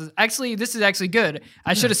 2000s? Actually, this is actually good.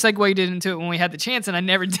 I should have segued into it when we had the chance, and I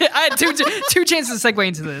never did. I had two chances to segue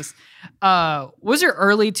into this. What was your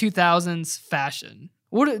early 2000s fashion?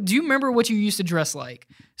 What do you remember what you used to dress like?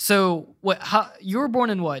 So you were born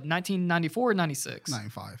in what, 1994 or 96?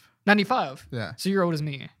 95. 95? Yeah. So you're old as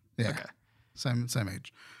me. Yeah. Okay. Same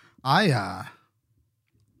age. I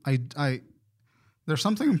there's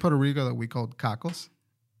something in Puerto Rico that we call cacos,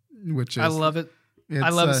 which is I love it. I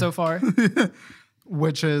love it so far.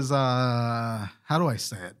 Which is how do I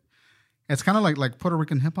say it? It's kind of like Puerto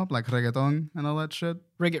Rican hip hop, like reggaeton and all that shit.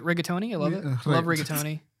 Rigatoni, I love it. I love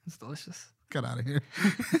rigatoni. It's delicious. Get out of here.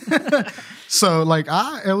 So like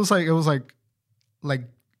it was like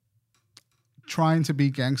trying to be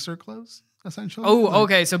gangster clothes, essentially. Oh, like,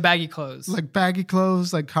 okay. So baggy clothes. Like baggy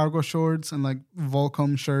clothes, like cargo shorts and like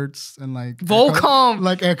Volcom shirts and like Volcom.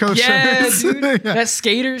 Echo shirts. Dude. Yeah, that's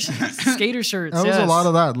skater shirts. That was a lot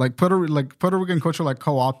of that. Like Puerto Rican culture like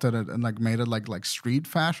co-opted it and like made it like street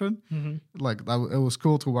fashion. Mm-hmm. Like it was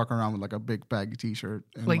cool to walk around with like a big baggy t-shirt.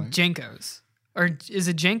 And, like JNCOs. Or is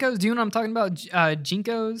it JNCOs? Do you know what I'm talking about?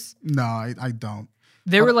 JNCOs? No, I don't.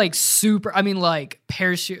 They were like super, like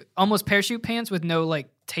almost parachute pants with no like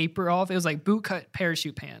taper off. It was like boot cut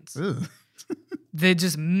parachute pants. They're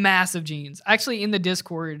just massive jeans. Actually, in the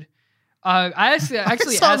Discord, I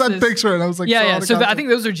actually saw asked that this, picture and I was like, yeah. so So I think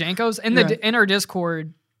those are Jankos. And Yeah. in our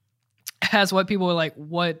Discord has what people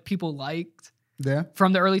liked yeah.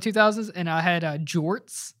 from the early 2000s, and I had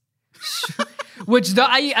jorts, which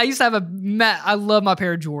I used to have I love my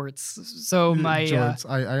pair of jorts. So my Jorts.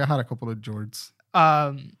 I had a couple of jorts.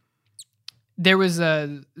 there was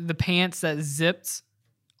the pants that zipped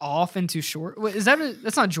off into short. Wait,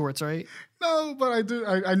 that's not jorts, right? No, but I do.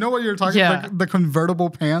 I know what you're talking Yeah. about. The convertible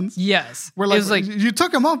pants. Yes. Where It like, was like you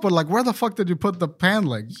took them up, but like, where the fuck did you put the pant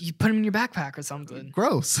leg? you put them in your backpack or something.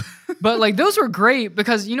 Gross. But like those were great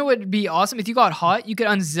because you know what would be awesome if you got hot, you could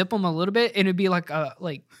unzip them a little bit and it'd be like a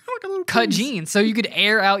Like a little cut piece. jeans, so you could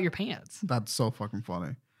air out your pants. That's so fucking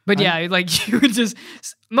funny. But yeah, like you would just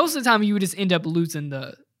most of the time you would just end up losing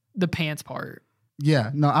the pants part. Yeah,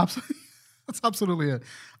 no, absolutely. That's absolutely it.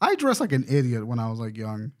 I dressed like an idiot when I was like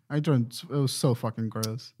young. It was so fucking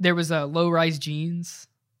gross. There was low rise jeans.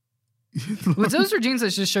 But those are jeans that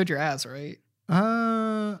just showed your ass, right?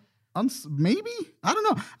 Maybe I don't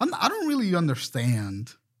know. I don't really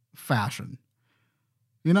understand fashion.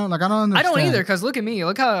 You know, like I don't understand. I don't either because look at me.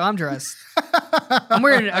 Look how I'm dressed. I'm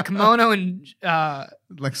wearing a kimono and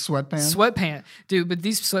like sweatpants. sweatpants, dude. But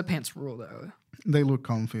these sweatpants rule though. They look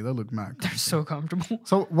comfy. They look mad comfy. They're so comfortable.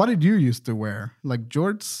 So what did you used to wear? Like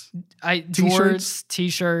jorts? Jorts,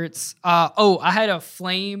 t-shirts. I had a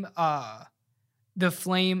flame, the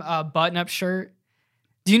flame button up shirt.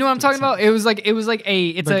 Do you know what I'm talking about? It was like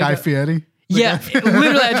it's the a Guy Fieri? Yeah,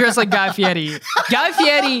 literally I dressed like Guy Fieri. Guy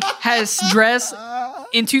Fieri has dressed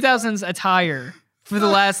in 2000s attire for the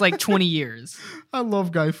last like 20 years. I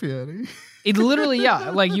love Guy Fieri. It literally, yeah.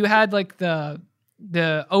 Like you had like the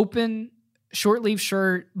open short sleeve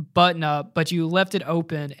shirt button up, but you left it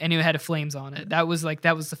open and it had flames on it. That was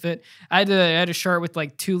the fit. I had a shirt with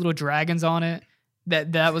like two little dragons on it.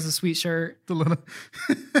 That was a sweet shirt. The little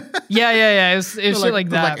Yeah. It was shit like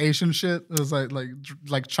that. Like Asian shit. It was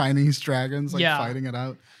like Chinese dragons like fighting it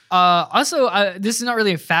out. Also, this is not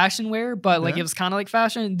really a fashion wear, but like Yeah. it was kind of like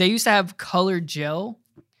fashion. They used to have colored gel.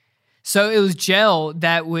 So it was gel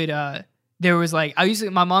that would there was like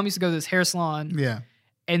my mom used to go to this hair salon. Yeah.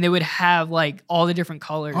 And they would have like all the different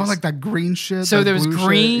colors. Oh, like that green shit. So that there was blue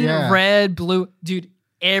green, shit. Yeah. red, blue. Dude,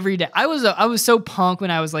 every day. I was so punk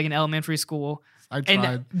when I was like in elementary school. I tried.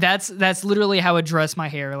 And that's literally how I would dress my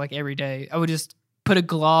hair like every day. I would just put a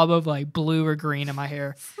glob of like blue or green in my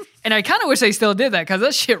hair. And I kind of wish they still did that because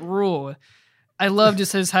that shit ruled. I love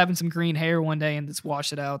just having some green hair one day and just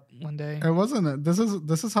wash it out one day. It wasn't. This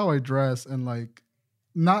is how I dress in like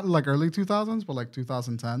not like early 2000s, but like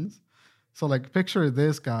 2010s. So like picture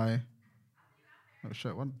this guy. Oh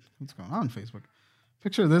shit! What's going on Facebook?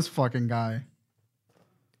 Picture this fucking guy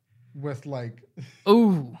with like.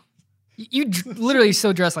 Ooh, you literally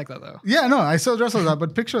still dress like that though. Yeah, no, I still dress like that.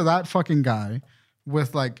 But picture that fucking guy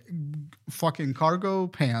with like fucking cargo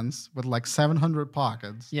pants with like 700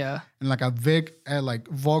 pockets. Yeah. And like a big like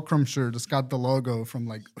Volcrum shirt that's got the logo from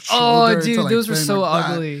like Oh, shoulder dude, to, like, those were thing so like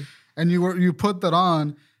that. ugly. And you put that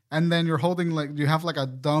on, and then you're holding like you have like a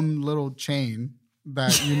dumb little chain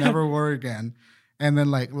that you never wore again, and then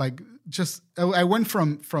like just I went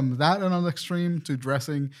from that another extreme to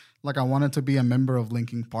dressing like I wanted to be a member of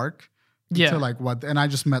Linkin Park. Yeah. To like what, and I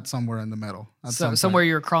just met somewhere in the middle. So somewhere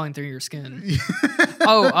you were crawling through your skin.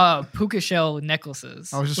 Puka shell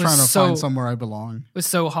necklaces. I was just trying to find somewhere I belong. Was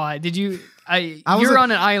so hot. Did you? You was were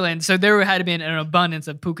on an island, so there had been an abundance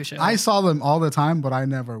of puka shells. I saw them all the time, but I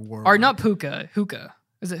never wore. Or them. not puka, hookah.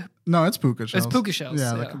 Is it? No, it's puka shells. It's puka shells.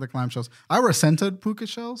 Yeah, Yeah. the clam shells. I resented puka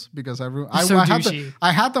shells because So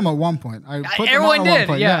I had them at one point. I put Everyone them on at one did.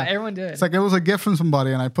 point. Yeah, everyone did. It's like it was a gift from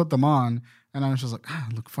somebody, and I put them on, and I was just like, I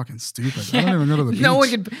look fucking stupid. I don't even go to the beach. no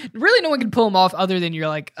one could pull them off other than you're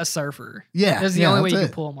like a surfer. Yeah, that's the only way you that's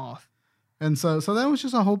can pull them off. And so then it was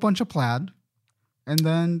just a whole bunch of plaid, and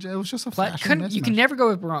then it was just a Plaid fashion you mismatch. can never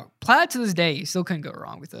go wrong. Plaid to this day, you still couldn't go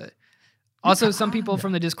wrong with it. Also, some people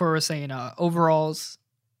from the Discord were saying overalls.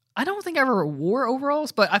 I don't think I ever wore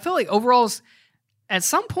overalls, but I feel like overalls at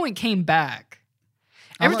some point came back.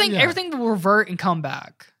 Everything will revert and come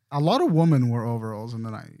back. A lot of women wore overalls in the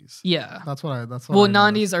 90s. Yeah. That's what I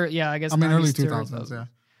 90s are, yeah, I guess. I mean, 90s early too, 2000s, yeah.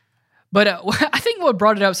 But I think what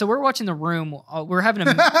brought it up. So we're watching The Room. We're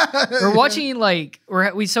watching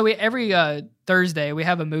every Thursday we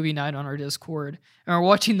have a movie night on our Discord, and we're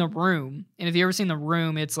watching The Room. And if you ever seen The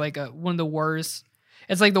Room, it's like one of the worst.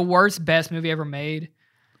 It's like the worst best movie ever made.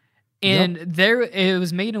 And it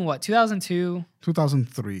was made in what 2002,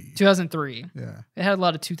 2003. 2003. Yeah, it had a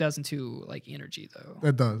lot of 2002 like energy though.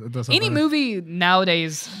 It does. It does. Any movie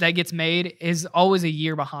nowadays that gets made is always a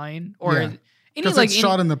year behind, or Because it's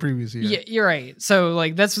shot in the previous year. Yeah, you're right. So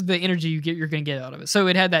like that's the energy you're gonna get out of it. So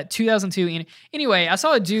it had that 2002. Anyway, I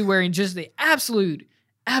saw a dude wearing just the absolute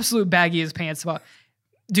baggiest pants.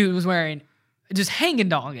 Dude was wearing just hanging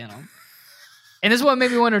dong in them. And this is what made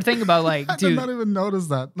me wonder to think about, like, dude. I did not even notice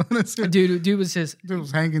that. Dude was just. Dude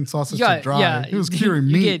was hanging sausage to dry. Yeah, he was curing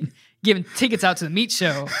meat. Giving tickets out to the meat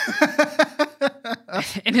show.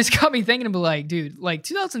 And it's got me thinking about, like, dude, like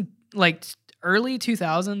 2000, like early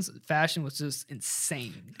 2000s fashion was just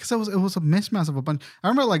insane. Because it was a mismatch of a bunch. I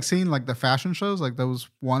remember, like, seeing, like, the fashion shows. Like, there was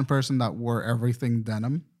one person that wore everything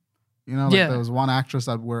denim. You know, like, there was one actress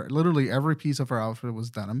that wore literally every piece of her outfit was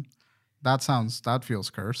denim. That feels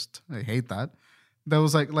cursed. I hate that. There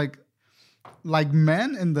was like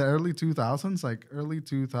men in the early 2000s, like early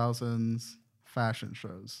 2000s fashion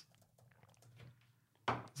shows.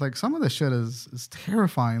 It's like some of the shit is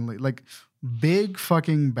terrifyingly like big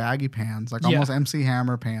fucking baggy pants, like almost MC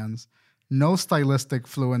Hammer pants. No stylistic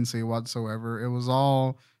fluency whatsoever. It was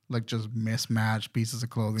all like just mismatched pieces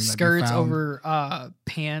of clothing. Skirts over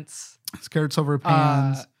pants. Skirts over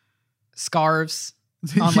pants. Scarves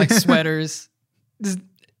on like sweaters. Just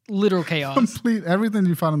literal chaos. Complete everything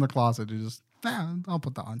you found in the closet. You just, I'll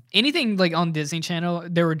put that on. Anything like on Disney Channel,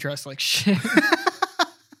 they were dressed like shit.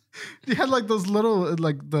 You had like those little,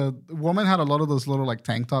 like the woman had a lot of those little like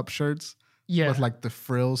tank top shirts. Yeah. With like the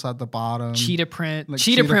frills at the bottom. Cheetah print. Like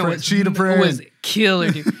cheetah print was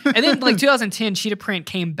killer, dude. And then like 2010, cheetah print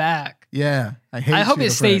came back. Yeah. I hope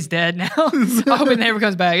it stays dead now. I hope it never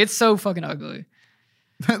comes back. It's so fucking ugly.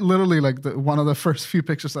 Literally like one of the first few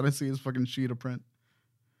pictures that I see is fucking cheetah print.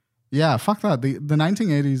 Yeah, fuck that. The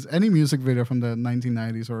 1980s, any music video from the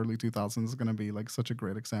 1990s or early 2000s is going to be like such a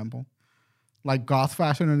great example. Like goth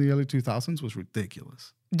fashion in the early 2000s was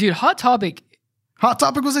ridiculous. Dude, Hot Topic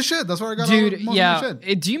was a shit. That's where I got most of the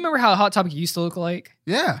shit. Do you remember how Hot Topic used to look like?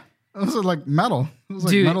 Yeah. It was like metal. It was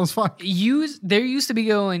like metal as fuck. There used to be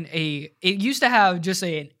it used to have just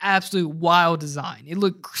an absolute wild design. It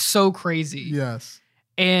looked so crazy. Yes.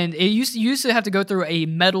 And it used to have to go through a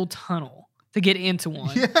metal tunnel to get into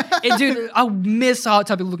one. Yeah. And dude, I miss Hot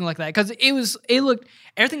Topic looking like that because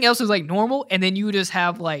everything else was like normal, and then you would just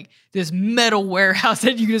have like this metal warehouse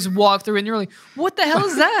that you could just walk through, and you're like, what the hell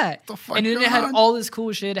is that? And then it had all this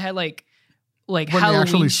cool shit. It had like when Halloween they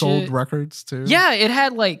actually shit. sold records too. Yeah, it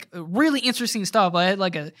had like really interesting stuff. I had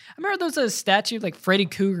I remember there was a statue of like Freddy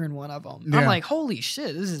Krueger in one of them. Yeah. I'm like, holy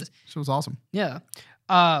shit, this was awesome. Yeah.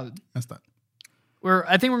 That's that.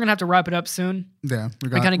 I think we're gonna have to wrap it up soon. Yeah,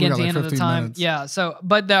 we kind of get to the end of the time. Minutes. Yeah. So,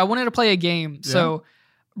 but I wanted to play a game. Yeah. So,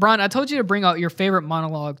 Brian, I told you to bring out your favorite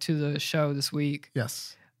monologue to the show this week.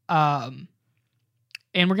 Yes. And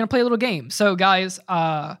we're gonna play a little game. So, guys,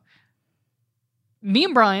 me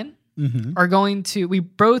and Brian are going to. We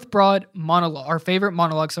both brought our favorite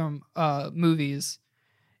monologues from movies,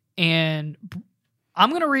 and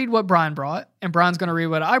I'm gonna read what Brian brought, and Brian's gonna read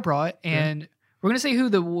what I brought, and. We're going to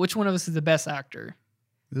say which one of us is the best actor.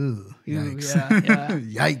 Ooh, yikes. Yeah.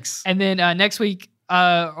 Yikes. And then next week,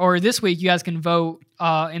 or this week, you guys can vote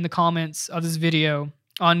in the comments of this video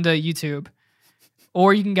on the YouTube.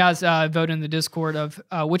 Or you can guys vote in the Discord of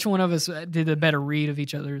which one of us did the better read of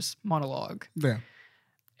each other's monologue. Yeah.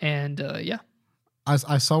 And yeah.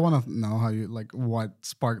 I saw one of know how you what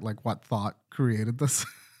sparked what thought created this.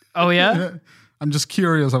 Oh yeah? I'm just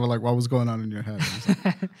curious of what was going on in your head.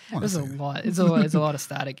 There's a lot. It's a lot of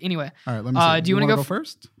static. Anyway. All right, let me see. Do you want to go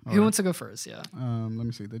first? Who wants to go first? Yeah. Let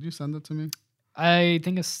me see. Did you send it to me? I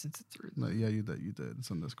think I sent it through. No, yeah, you did. It's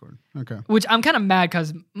on Discord. Okay. Which I'm kind of mad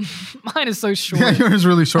because mine is so short. Yeah, yours is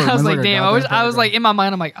really short. I was like, damn. I was like in my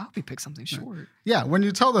mind. I'm like, I hope he picked something short. Yeah, when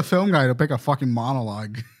you tell the film guy to pick a fucking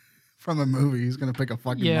monologue from a movie, he's gonna pick a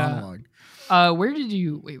fucking monologue. Where did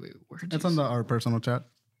you? Wait. Where did it's on our personal chat.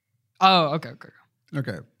 Oh, okay.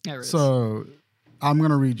 Okay, so I'm going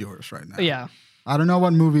to read yours right now. Yeah. I don't know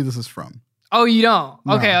what movie this is from. Oh, you don't?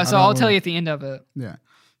 No, okay, so I'll tell you at the end of it. Yeah.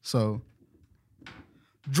 So,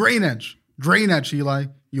 drainage, Eli,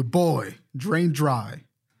 your boy, drain dry.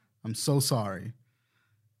 I'm so sorry.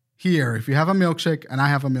 Here, if you have a milkshake and I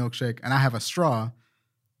have a milkshake and I have a straw,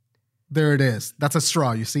 there it is. That's a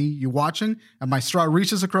straw, you see? You're watching and my straw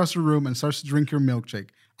reaches across the room and starts to drink your milkshake.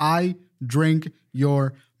 I drink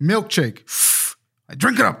your milkshake. I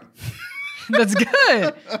drink it up. That's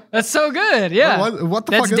good. That's so good. Yeah. What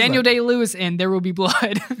the fuck is that? That's Daniel Day-Lewis in There Will Be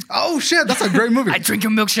Blood. Oh, shit. That's a great movie. I drink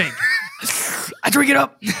your milkshake. I drink it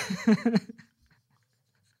up.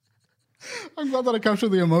 I'm glad that I captured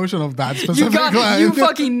the emotion of that specific line. You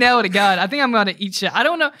fucking nailed it, God. I think I'm gonna eat shit. I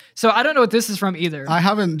don't know. So I don't know what this is from either. I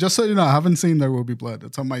haven't. Just so you know, I haven't seen There Will Be Blood.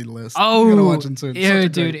 It's on my list. Oh, I'm gonna watch it soon. Yeah,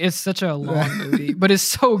 dude, it's such a long movie, but it's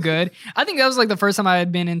so good. I think that was like the first time I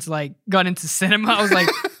had been into got into cinema. I was like,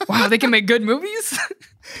 wow, they can make good movies.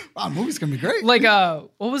 Wow, movies can be great. Like,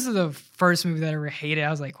 what was the first movie that I ever hated?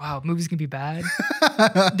 I was like, wow, movies can be bad.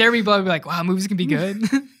 There Be Blood would be like, wow, movies can be good.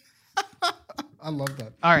 I love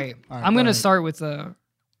that. All right, I'm gonna start with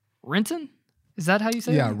Renton. Is that how you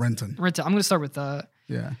say it? Yeah, Renton. Renton. I'm gonna start with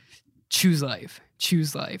Yeah. Choose Life.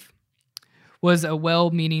 Choose Life was a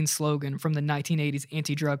well-meaning slogan from the 1980s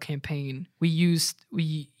anti-drug campaign. We used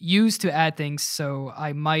to add things, so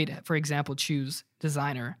I might, for example, choose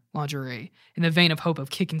designer lingerie in the vein of hope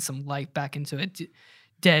of kicking some life back into a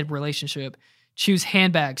dead relationship. Choose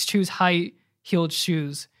handbags. Choose high-heeled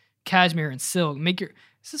shoes, cashmere and silk.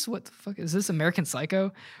 What the fuck is this? American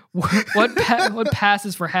Psycho? What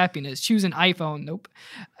passes for happiness? Choose an iPhone. Nope.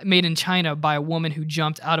 Made in China by a woman who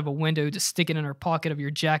jumped out of a window to stick it in her pocket of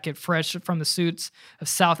your jacket, fresh from the suits of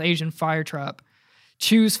South Asian fire trap.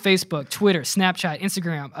 Choose Facebook, Twitter, Snapchat,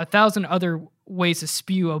 Instagram, 1,000 other ways to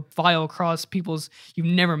spew a vial across people's you've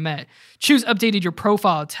never met. Choose updated your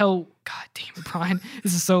profile. Tell, God damn it, Brian,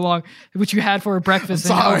 this is so long, what you had for a breakfast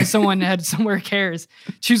and someone had somewhere cares.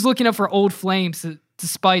 Choose looking up for old flames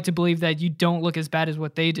despite to believe that you don't look as bad as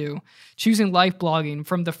what they do. Choosing life blogging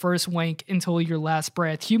from the first wank until your last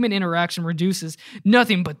breath. Human interaction reduces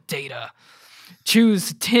nothing but data.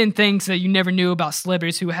 Choose 10 things that you never knew about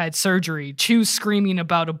celebrities who had surgery. Choose screaming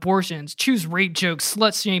about abortions. Choose rape jokes,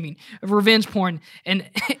 slut shaming, revenge porn, and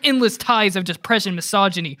endless ties of depression,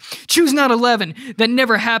 misogyny. Choose 9/11 that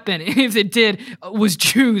never happened. If it did, was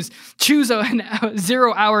choose. Choose a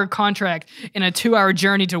 0-hour contract and a 2-hour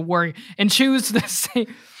journey to work. And choose the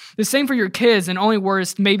same for your kids, and only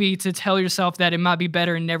worse, maybe to tell yourself that it might be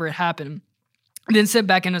better and never happened. Then sit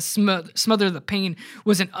back and smother the pain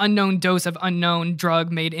was an unknown dose of unknown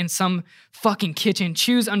drug made in some fucking kitchen.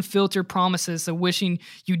 Choose unfiltered promises of wishing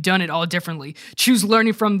you'd done it all differently. Choose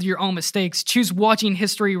learning from your own mistakes. Choose watching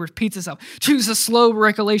history repeats itself. Choose a slow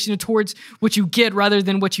recollection towards what you get rather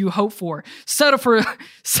than what you hope for. Settle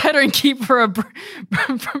and keep for a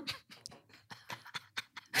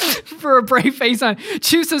brave face on.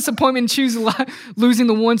 Choose disappointment, choose losing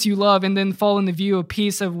the ones you love, and then fall in the view of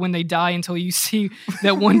peace of when they die until you see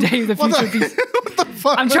that one day the future peace. What the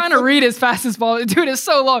fuck? I'm trying to read as fast as possible. Dude, it's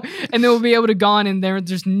so long. And then we'll be able to go on and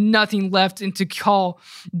there's nothing left and to call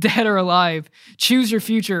dead or alive. Choose your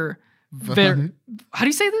future. How do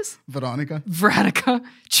you say this? Veronica.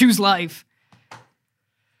 Choose life.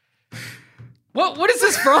 What is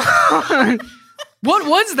this from? What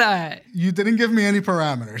was that? You didn't give me any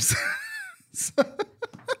parameters.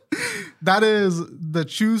 That is the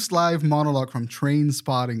Choose Life monologue from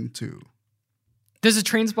Trainspotting 2. There's a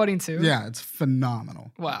Trainspotting 2? Yeah, it's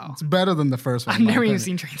phenomenal. Wow. It's better than the first one. I've never even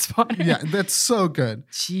seen Trainspotting. Yeah, that's so good.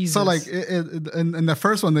 Jesus. So like in the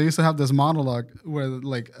first one, they used to have this monologue where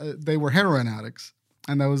they were heroin addicts.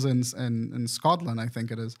 And that was in Scotland, I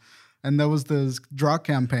think it is. And there was this drug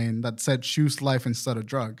campaign that said choose life instead of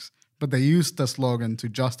drugs. But they used the slogan to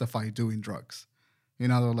justify doing drugs. You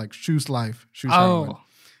know, they're like, choose life, choose heroin.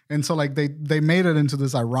 And so like they made it into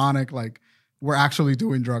this ironic, like, we're actually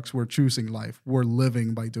doing drugs, we're choosing life, we're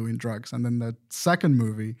living by doing drugs. And then the second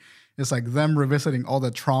movie is like them revisiting all the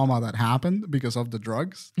trauma that happened because of the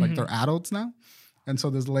drugs. Like they're adults now. And so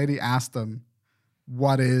this lady asked them,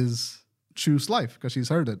 what is choose life? Because she's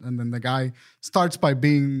heard it. And then the guy starts by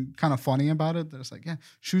being kind of funny about it. There's like, yeah,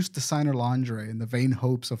 choose designer lingerie in the vain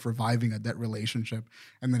hopes of reviving a dead relationship.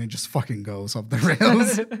 And then it just fucking goes off the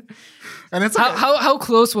rails. And it's like, how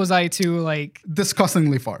close was I to like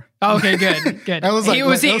disgustingly far. Oh, okay, good. I was like,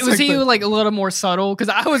 was he like a little more subtle? Because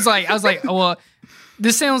I was like, oh, well,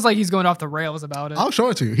 this sounds like he's going off the rails about it. I'll show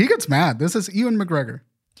it to you. He gets mad. This is Ewan McGregor.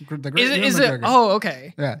 Is it? Oh,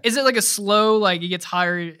 okay. Yeah. Is it like a slow, like he gets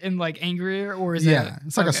higher and like angrier, or is it? Yeah,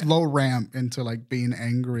 it's like a slow ramp into like being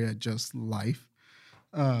angry at just life.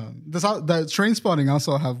 The Trainspotting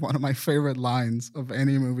also have one of my favorite lines of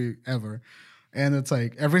any movie ever, and it's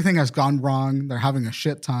like everything has gone wrong. They're having a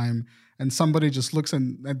shit time, and somebody just looks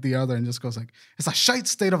at the other and just goes like, "It's a shite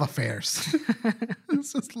state of affairs." I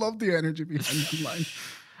just love the energy behind that line.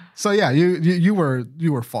 So yeah, you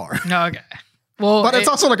were far. No, okay. Well, but it's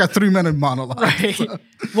also like a 3-minute monologue. Right. So.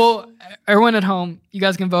 Well, everyone at home, you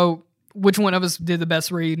guys can vote which one of us did the best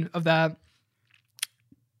read of that.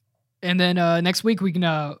 And then next week we can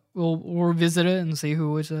we'll revisit it and see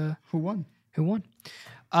who won.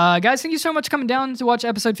 Guys, thank you so much for coming down to watch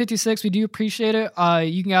episode 56. We do appreciate it.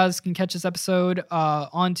 You guys can catch this episode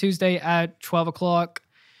on Tuesday at 12 o'clock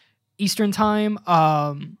Eastern time.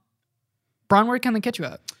 Brian, where can they catch you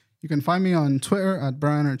at? You can find me on Twitter at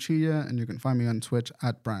Brian Archilla, and you can find me on Twitch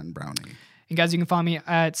at Brian Brownie. And guys, you can find me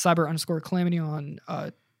at cyber_calamity on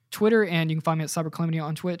Twitter, and you can find me at cybercalamity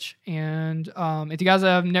on Twitch. And if you guys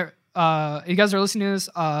have if you guys are listening to this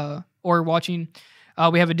or watching,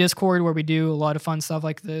 we have a Discord where we do a lot of fun stuff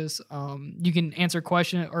like this. You can answer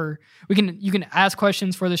questions, or you can ask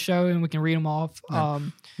questions for the show, and we can read them off. Yeah.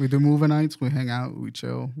 We do movie nights. We hang out. We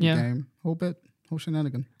chill. We game. Whole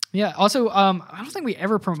shenanigan. Yeah. Also, I don't think we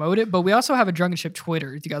ever promote it, but we also have a Drunken Ship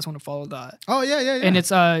Twitter if you guys want to follow that. Oh yeah. And it's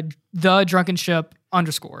the Drunken Ship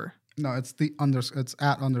 _. No, it's it's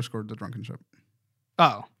at _ the Drunken Ship.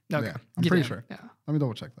 Oh, okay. Yeah, I'm pretty sure. Yeah. Let me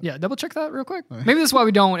double check that. Yeah, double check that real quick. Maybe that's why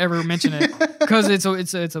we don't ever mention it, because it's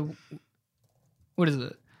a what is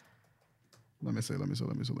it? Let me see.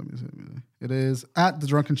 It is at the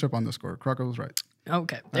Drunken Ship _. Croco was right.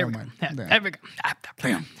 Okay, there we go. There we go.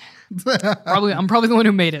 Bam. I'm probably the one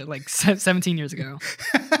who made it like 17 years ago.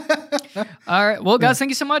 All right. Well, guys, thank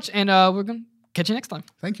you so much, and we're gonna catch you next time.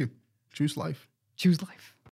 Thank you. Choose life. Choose life.